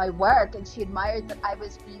admired my work, and she admired that I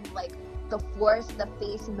was being like the force, the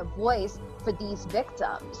face, and the voice for these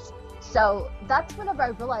victims. So that's whenever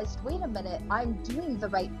I realized, wait a minute, I'm doing the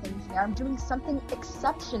right thing here. I'm doing something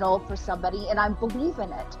exceptional for somebody, and I believe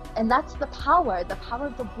in it. And that's the power. The power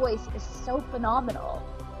of the voice is so phenomenal.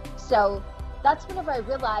 So that's whenever I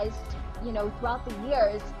realized, you know, throughout the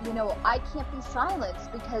years, you know, I can't be silenced,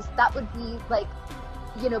 because that would be like,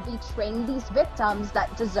 you know, betraying these victims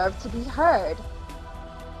that deserve to be heard.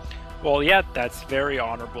 Well, yeah, that's very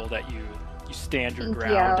honorable that you stand your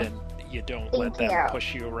ground and you don't let them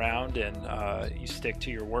push you around, and you stick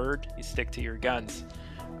to your word, you stick to your guns.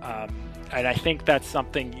 And I think that's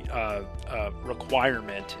something, a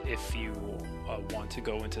requirement if you want to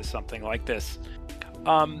go into something like this.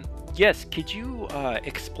 Yes, could you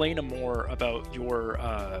explain more about your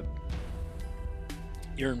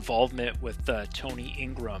involvement with the Tony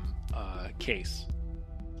Ingram case?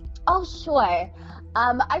 Oh, sure.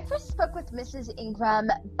 I first spoke with Mrs. Ingram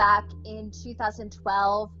back in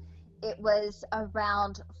 2012. It was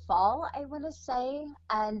around fall, I want to say.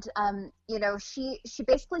 And, you know, she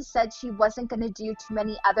basically said she wasn't going to do too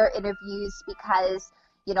many other interviews because,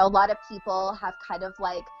 you know, a lot of people have kind of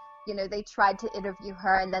like, you know, they tried to interview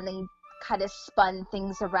her and then they kind of spun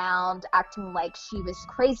things around, acting like she was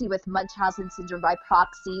crazy with Munchausen syndrome by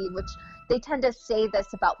proxy, which they tend to say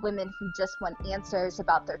this about women who just want answers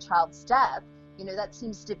about their child's death. You know, that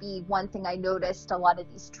seems to be one thing I noticed a lot of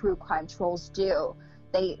these true crime trolls do.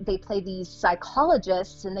 They play these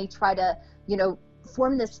psychologists and they try to, you know,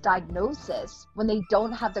 form this diagnosis when they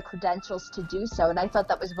don't have the credentials to do so. And I thought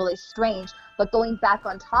that was really strange. But going back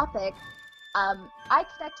on topic, I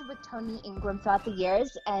connected with Tony Ingram throughout the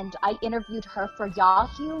years, and I interviewed her for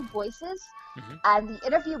Yahoo Voices, and the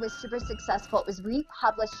interview was super successful. It was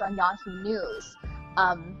republished on Yahoo News.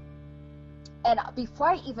 And before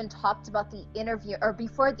I even talked about the interview, or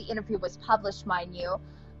before the interview was published, mind you,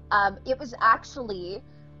 it was actually,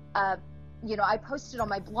 you know, I posted on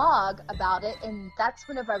my blog about it, and that's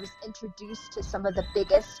whenever I was introduced to some of the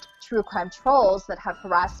biggest true crime trolls that have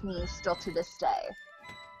harassed me still to this day.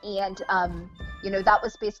 And, you know, that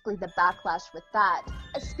was basically the backlash with that.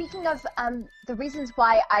 Speaking of the reasons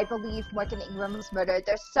why I believe Morgan Ingram was murdered,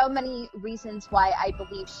 there's so many reasons why I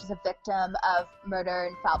believe she's a victim of murder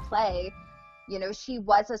and foul play. You know, she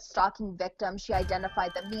was a stalking victim. She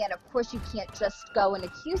identified the man. Of course, you can't just go and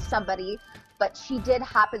accuse somebody, but she did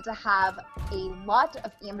happen to have a lot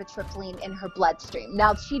of amitriptyline in her bloodstream.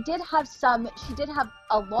 Now, she did have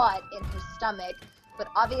a lot in her stomach, but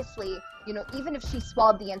obviously, you know, even if she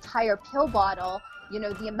swallowed the entire pill bottle, you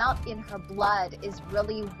know, the amount in her blood is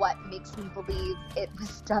really what makes me believe it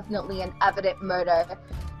was definitely an evident murder.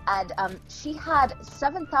 And she had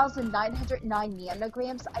 7,909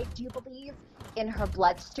 nanograms, I do believe, in her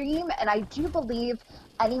bloodstream. And I do believe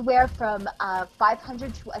anywhere from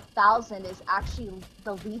 500 to 1,000 is actually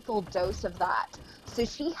the lethal dose of that. So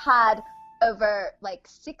she had over like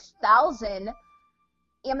 6,000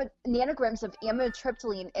 nanograms of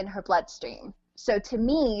amitriptyline in her bloodstream. So to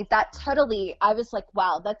me, that totally, I was like,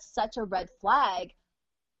 wow, that's such a red flag.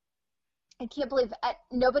 I can't believe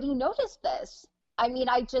nobody noticed this. I mean,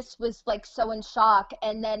 I just was like so in shock.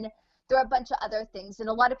 And then there are a bunch of other things. And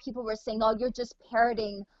a lot of people were saying, oh, you're just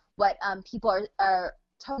parroting what people are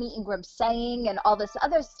Tony Ingram saying and all this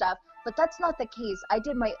other stuff. But that's not the case. I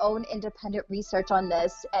did my own independent research on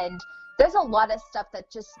this, and there's a lot of stuff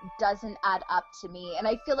that just doesn't add up to me. And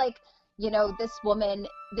I feel like,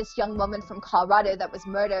 this young woman from Colorado that was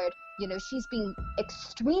murdered, she's being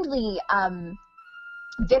extremely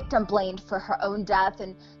victim blamed for her own death,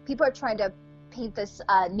 and people are trying to paint this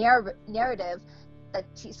narrative that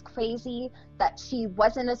she's crazy, that she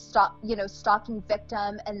wasn't a stalking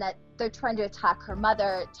victim, and that they're trying to attack her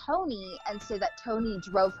mother, Toni, and say that Toni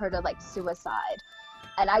drove her to suicide.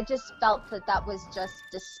 And I just felt that was just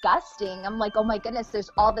disgusting. I'm like, oh my goodness,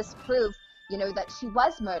 there's all this proof, that she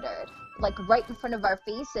was murdered, right in front of our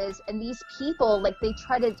faces. And these people, they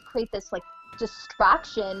try to create this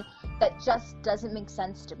distraction that just doesn't make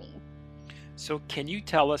sense to me. So can you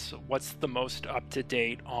tell us what's the most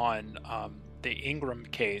up-to-date on the Ingram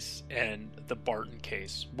case and the Barton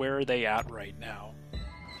case? Where are they at right now?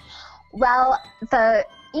 Well, the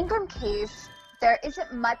Ingram case, there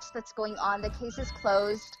isn't much that's going on. The case is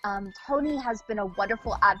closed. Toni has been a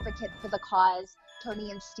wonderful advocate for the cause.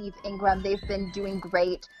 Toni and Steve Ingram, they've been doing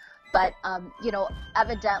great. But,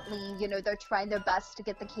 evidently, they're trying their best to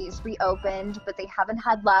get the case reopened, but they haven't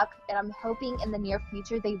had luck. And I'm hoping in the near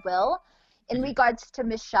future they will. In regards to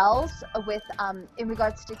in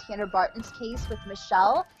regards to Tanner Barton's case with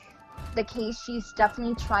Michelle, the case, she's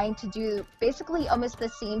definitely trying to do basically almost the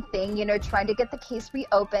same thing, trying to get the case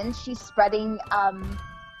reopened. She's spreading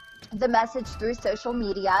the message through social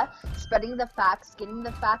media, spreading the facts, getting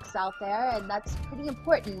the facts out there, and that's pretty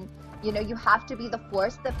important. You have to be the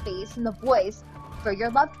force, the face, and the voice for your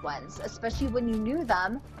loved ones, especially when you knew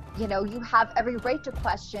them. You have every right to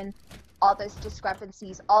question all those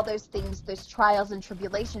discrepancies, all those things, those trials and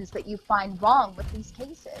tribulations that you find wrong with these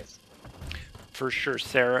cases. For sure,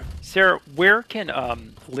 Sarah. Sarah, where can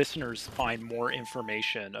listeners find more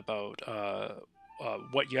information about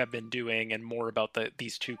what you have been doing and more about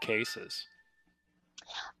these two cases?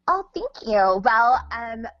 Oh, thank you. Well,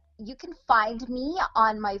 you can find me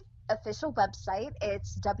on my official website.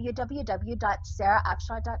 It's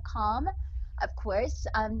www.sarahafshar.com. Of course,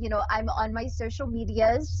 I'm on my social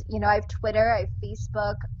medias. I have Twitter, I have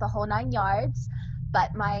Facebook, the whole 9 yards.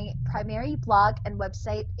 But my primary blog and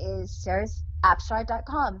website is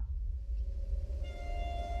sarahafshar.com.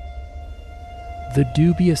 The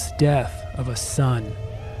dubious death of a son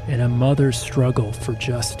and a mother's struggle for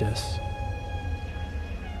justice.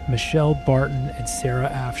 Michelle Barton and Sarah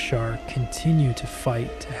Afshar continue to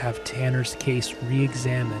fight to have Tanner's case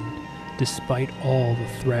re-examined despite all the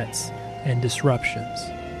threats and disruptions.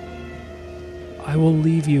 I will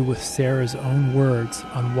leave you with Sarah's own words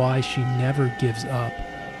on why she never gives up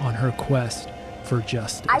on her quest for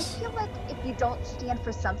justice. I feel like if you don't stand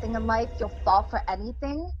for something in life, you'll fall for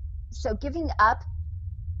anything. So giving up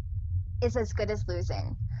is as good as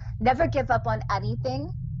losing. Never give up on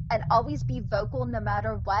anything, and always be vocal no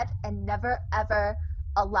matter what, and never ever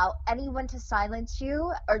allow anyone to silence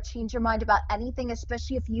you or change your mind about anything,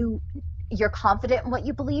 especially if you're confident in what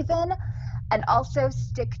you believe in. And also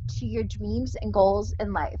stick to your dreams and goals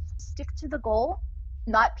in life. Stick to the goal,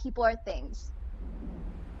 not people or things.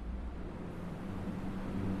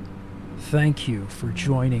 Thank you for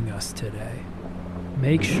joining us today.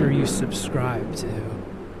 Make sure you subscribe to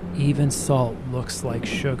Even Salt Looks Like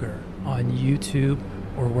Sugar on YouTube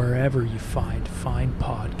or wherever you find fine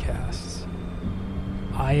podcasts.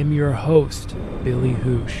 I am your host, Billy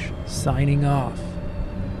Hoosh, signing off.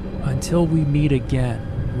 Until we meet again,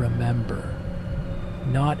 remember,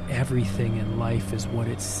 not everything in life is what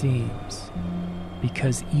it seems,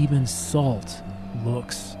 because even salt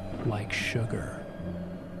looks like sugar.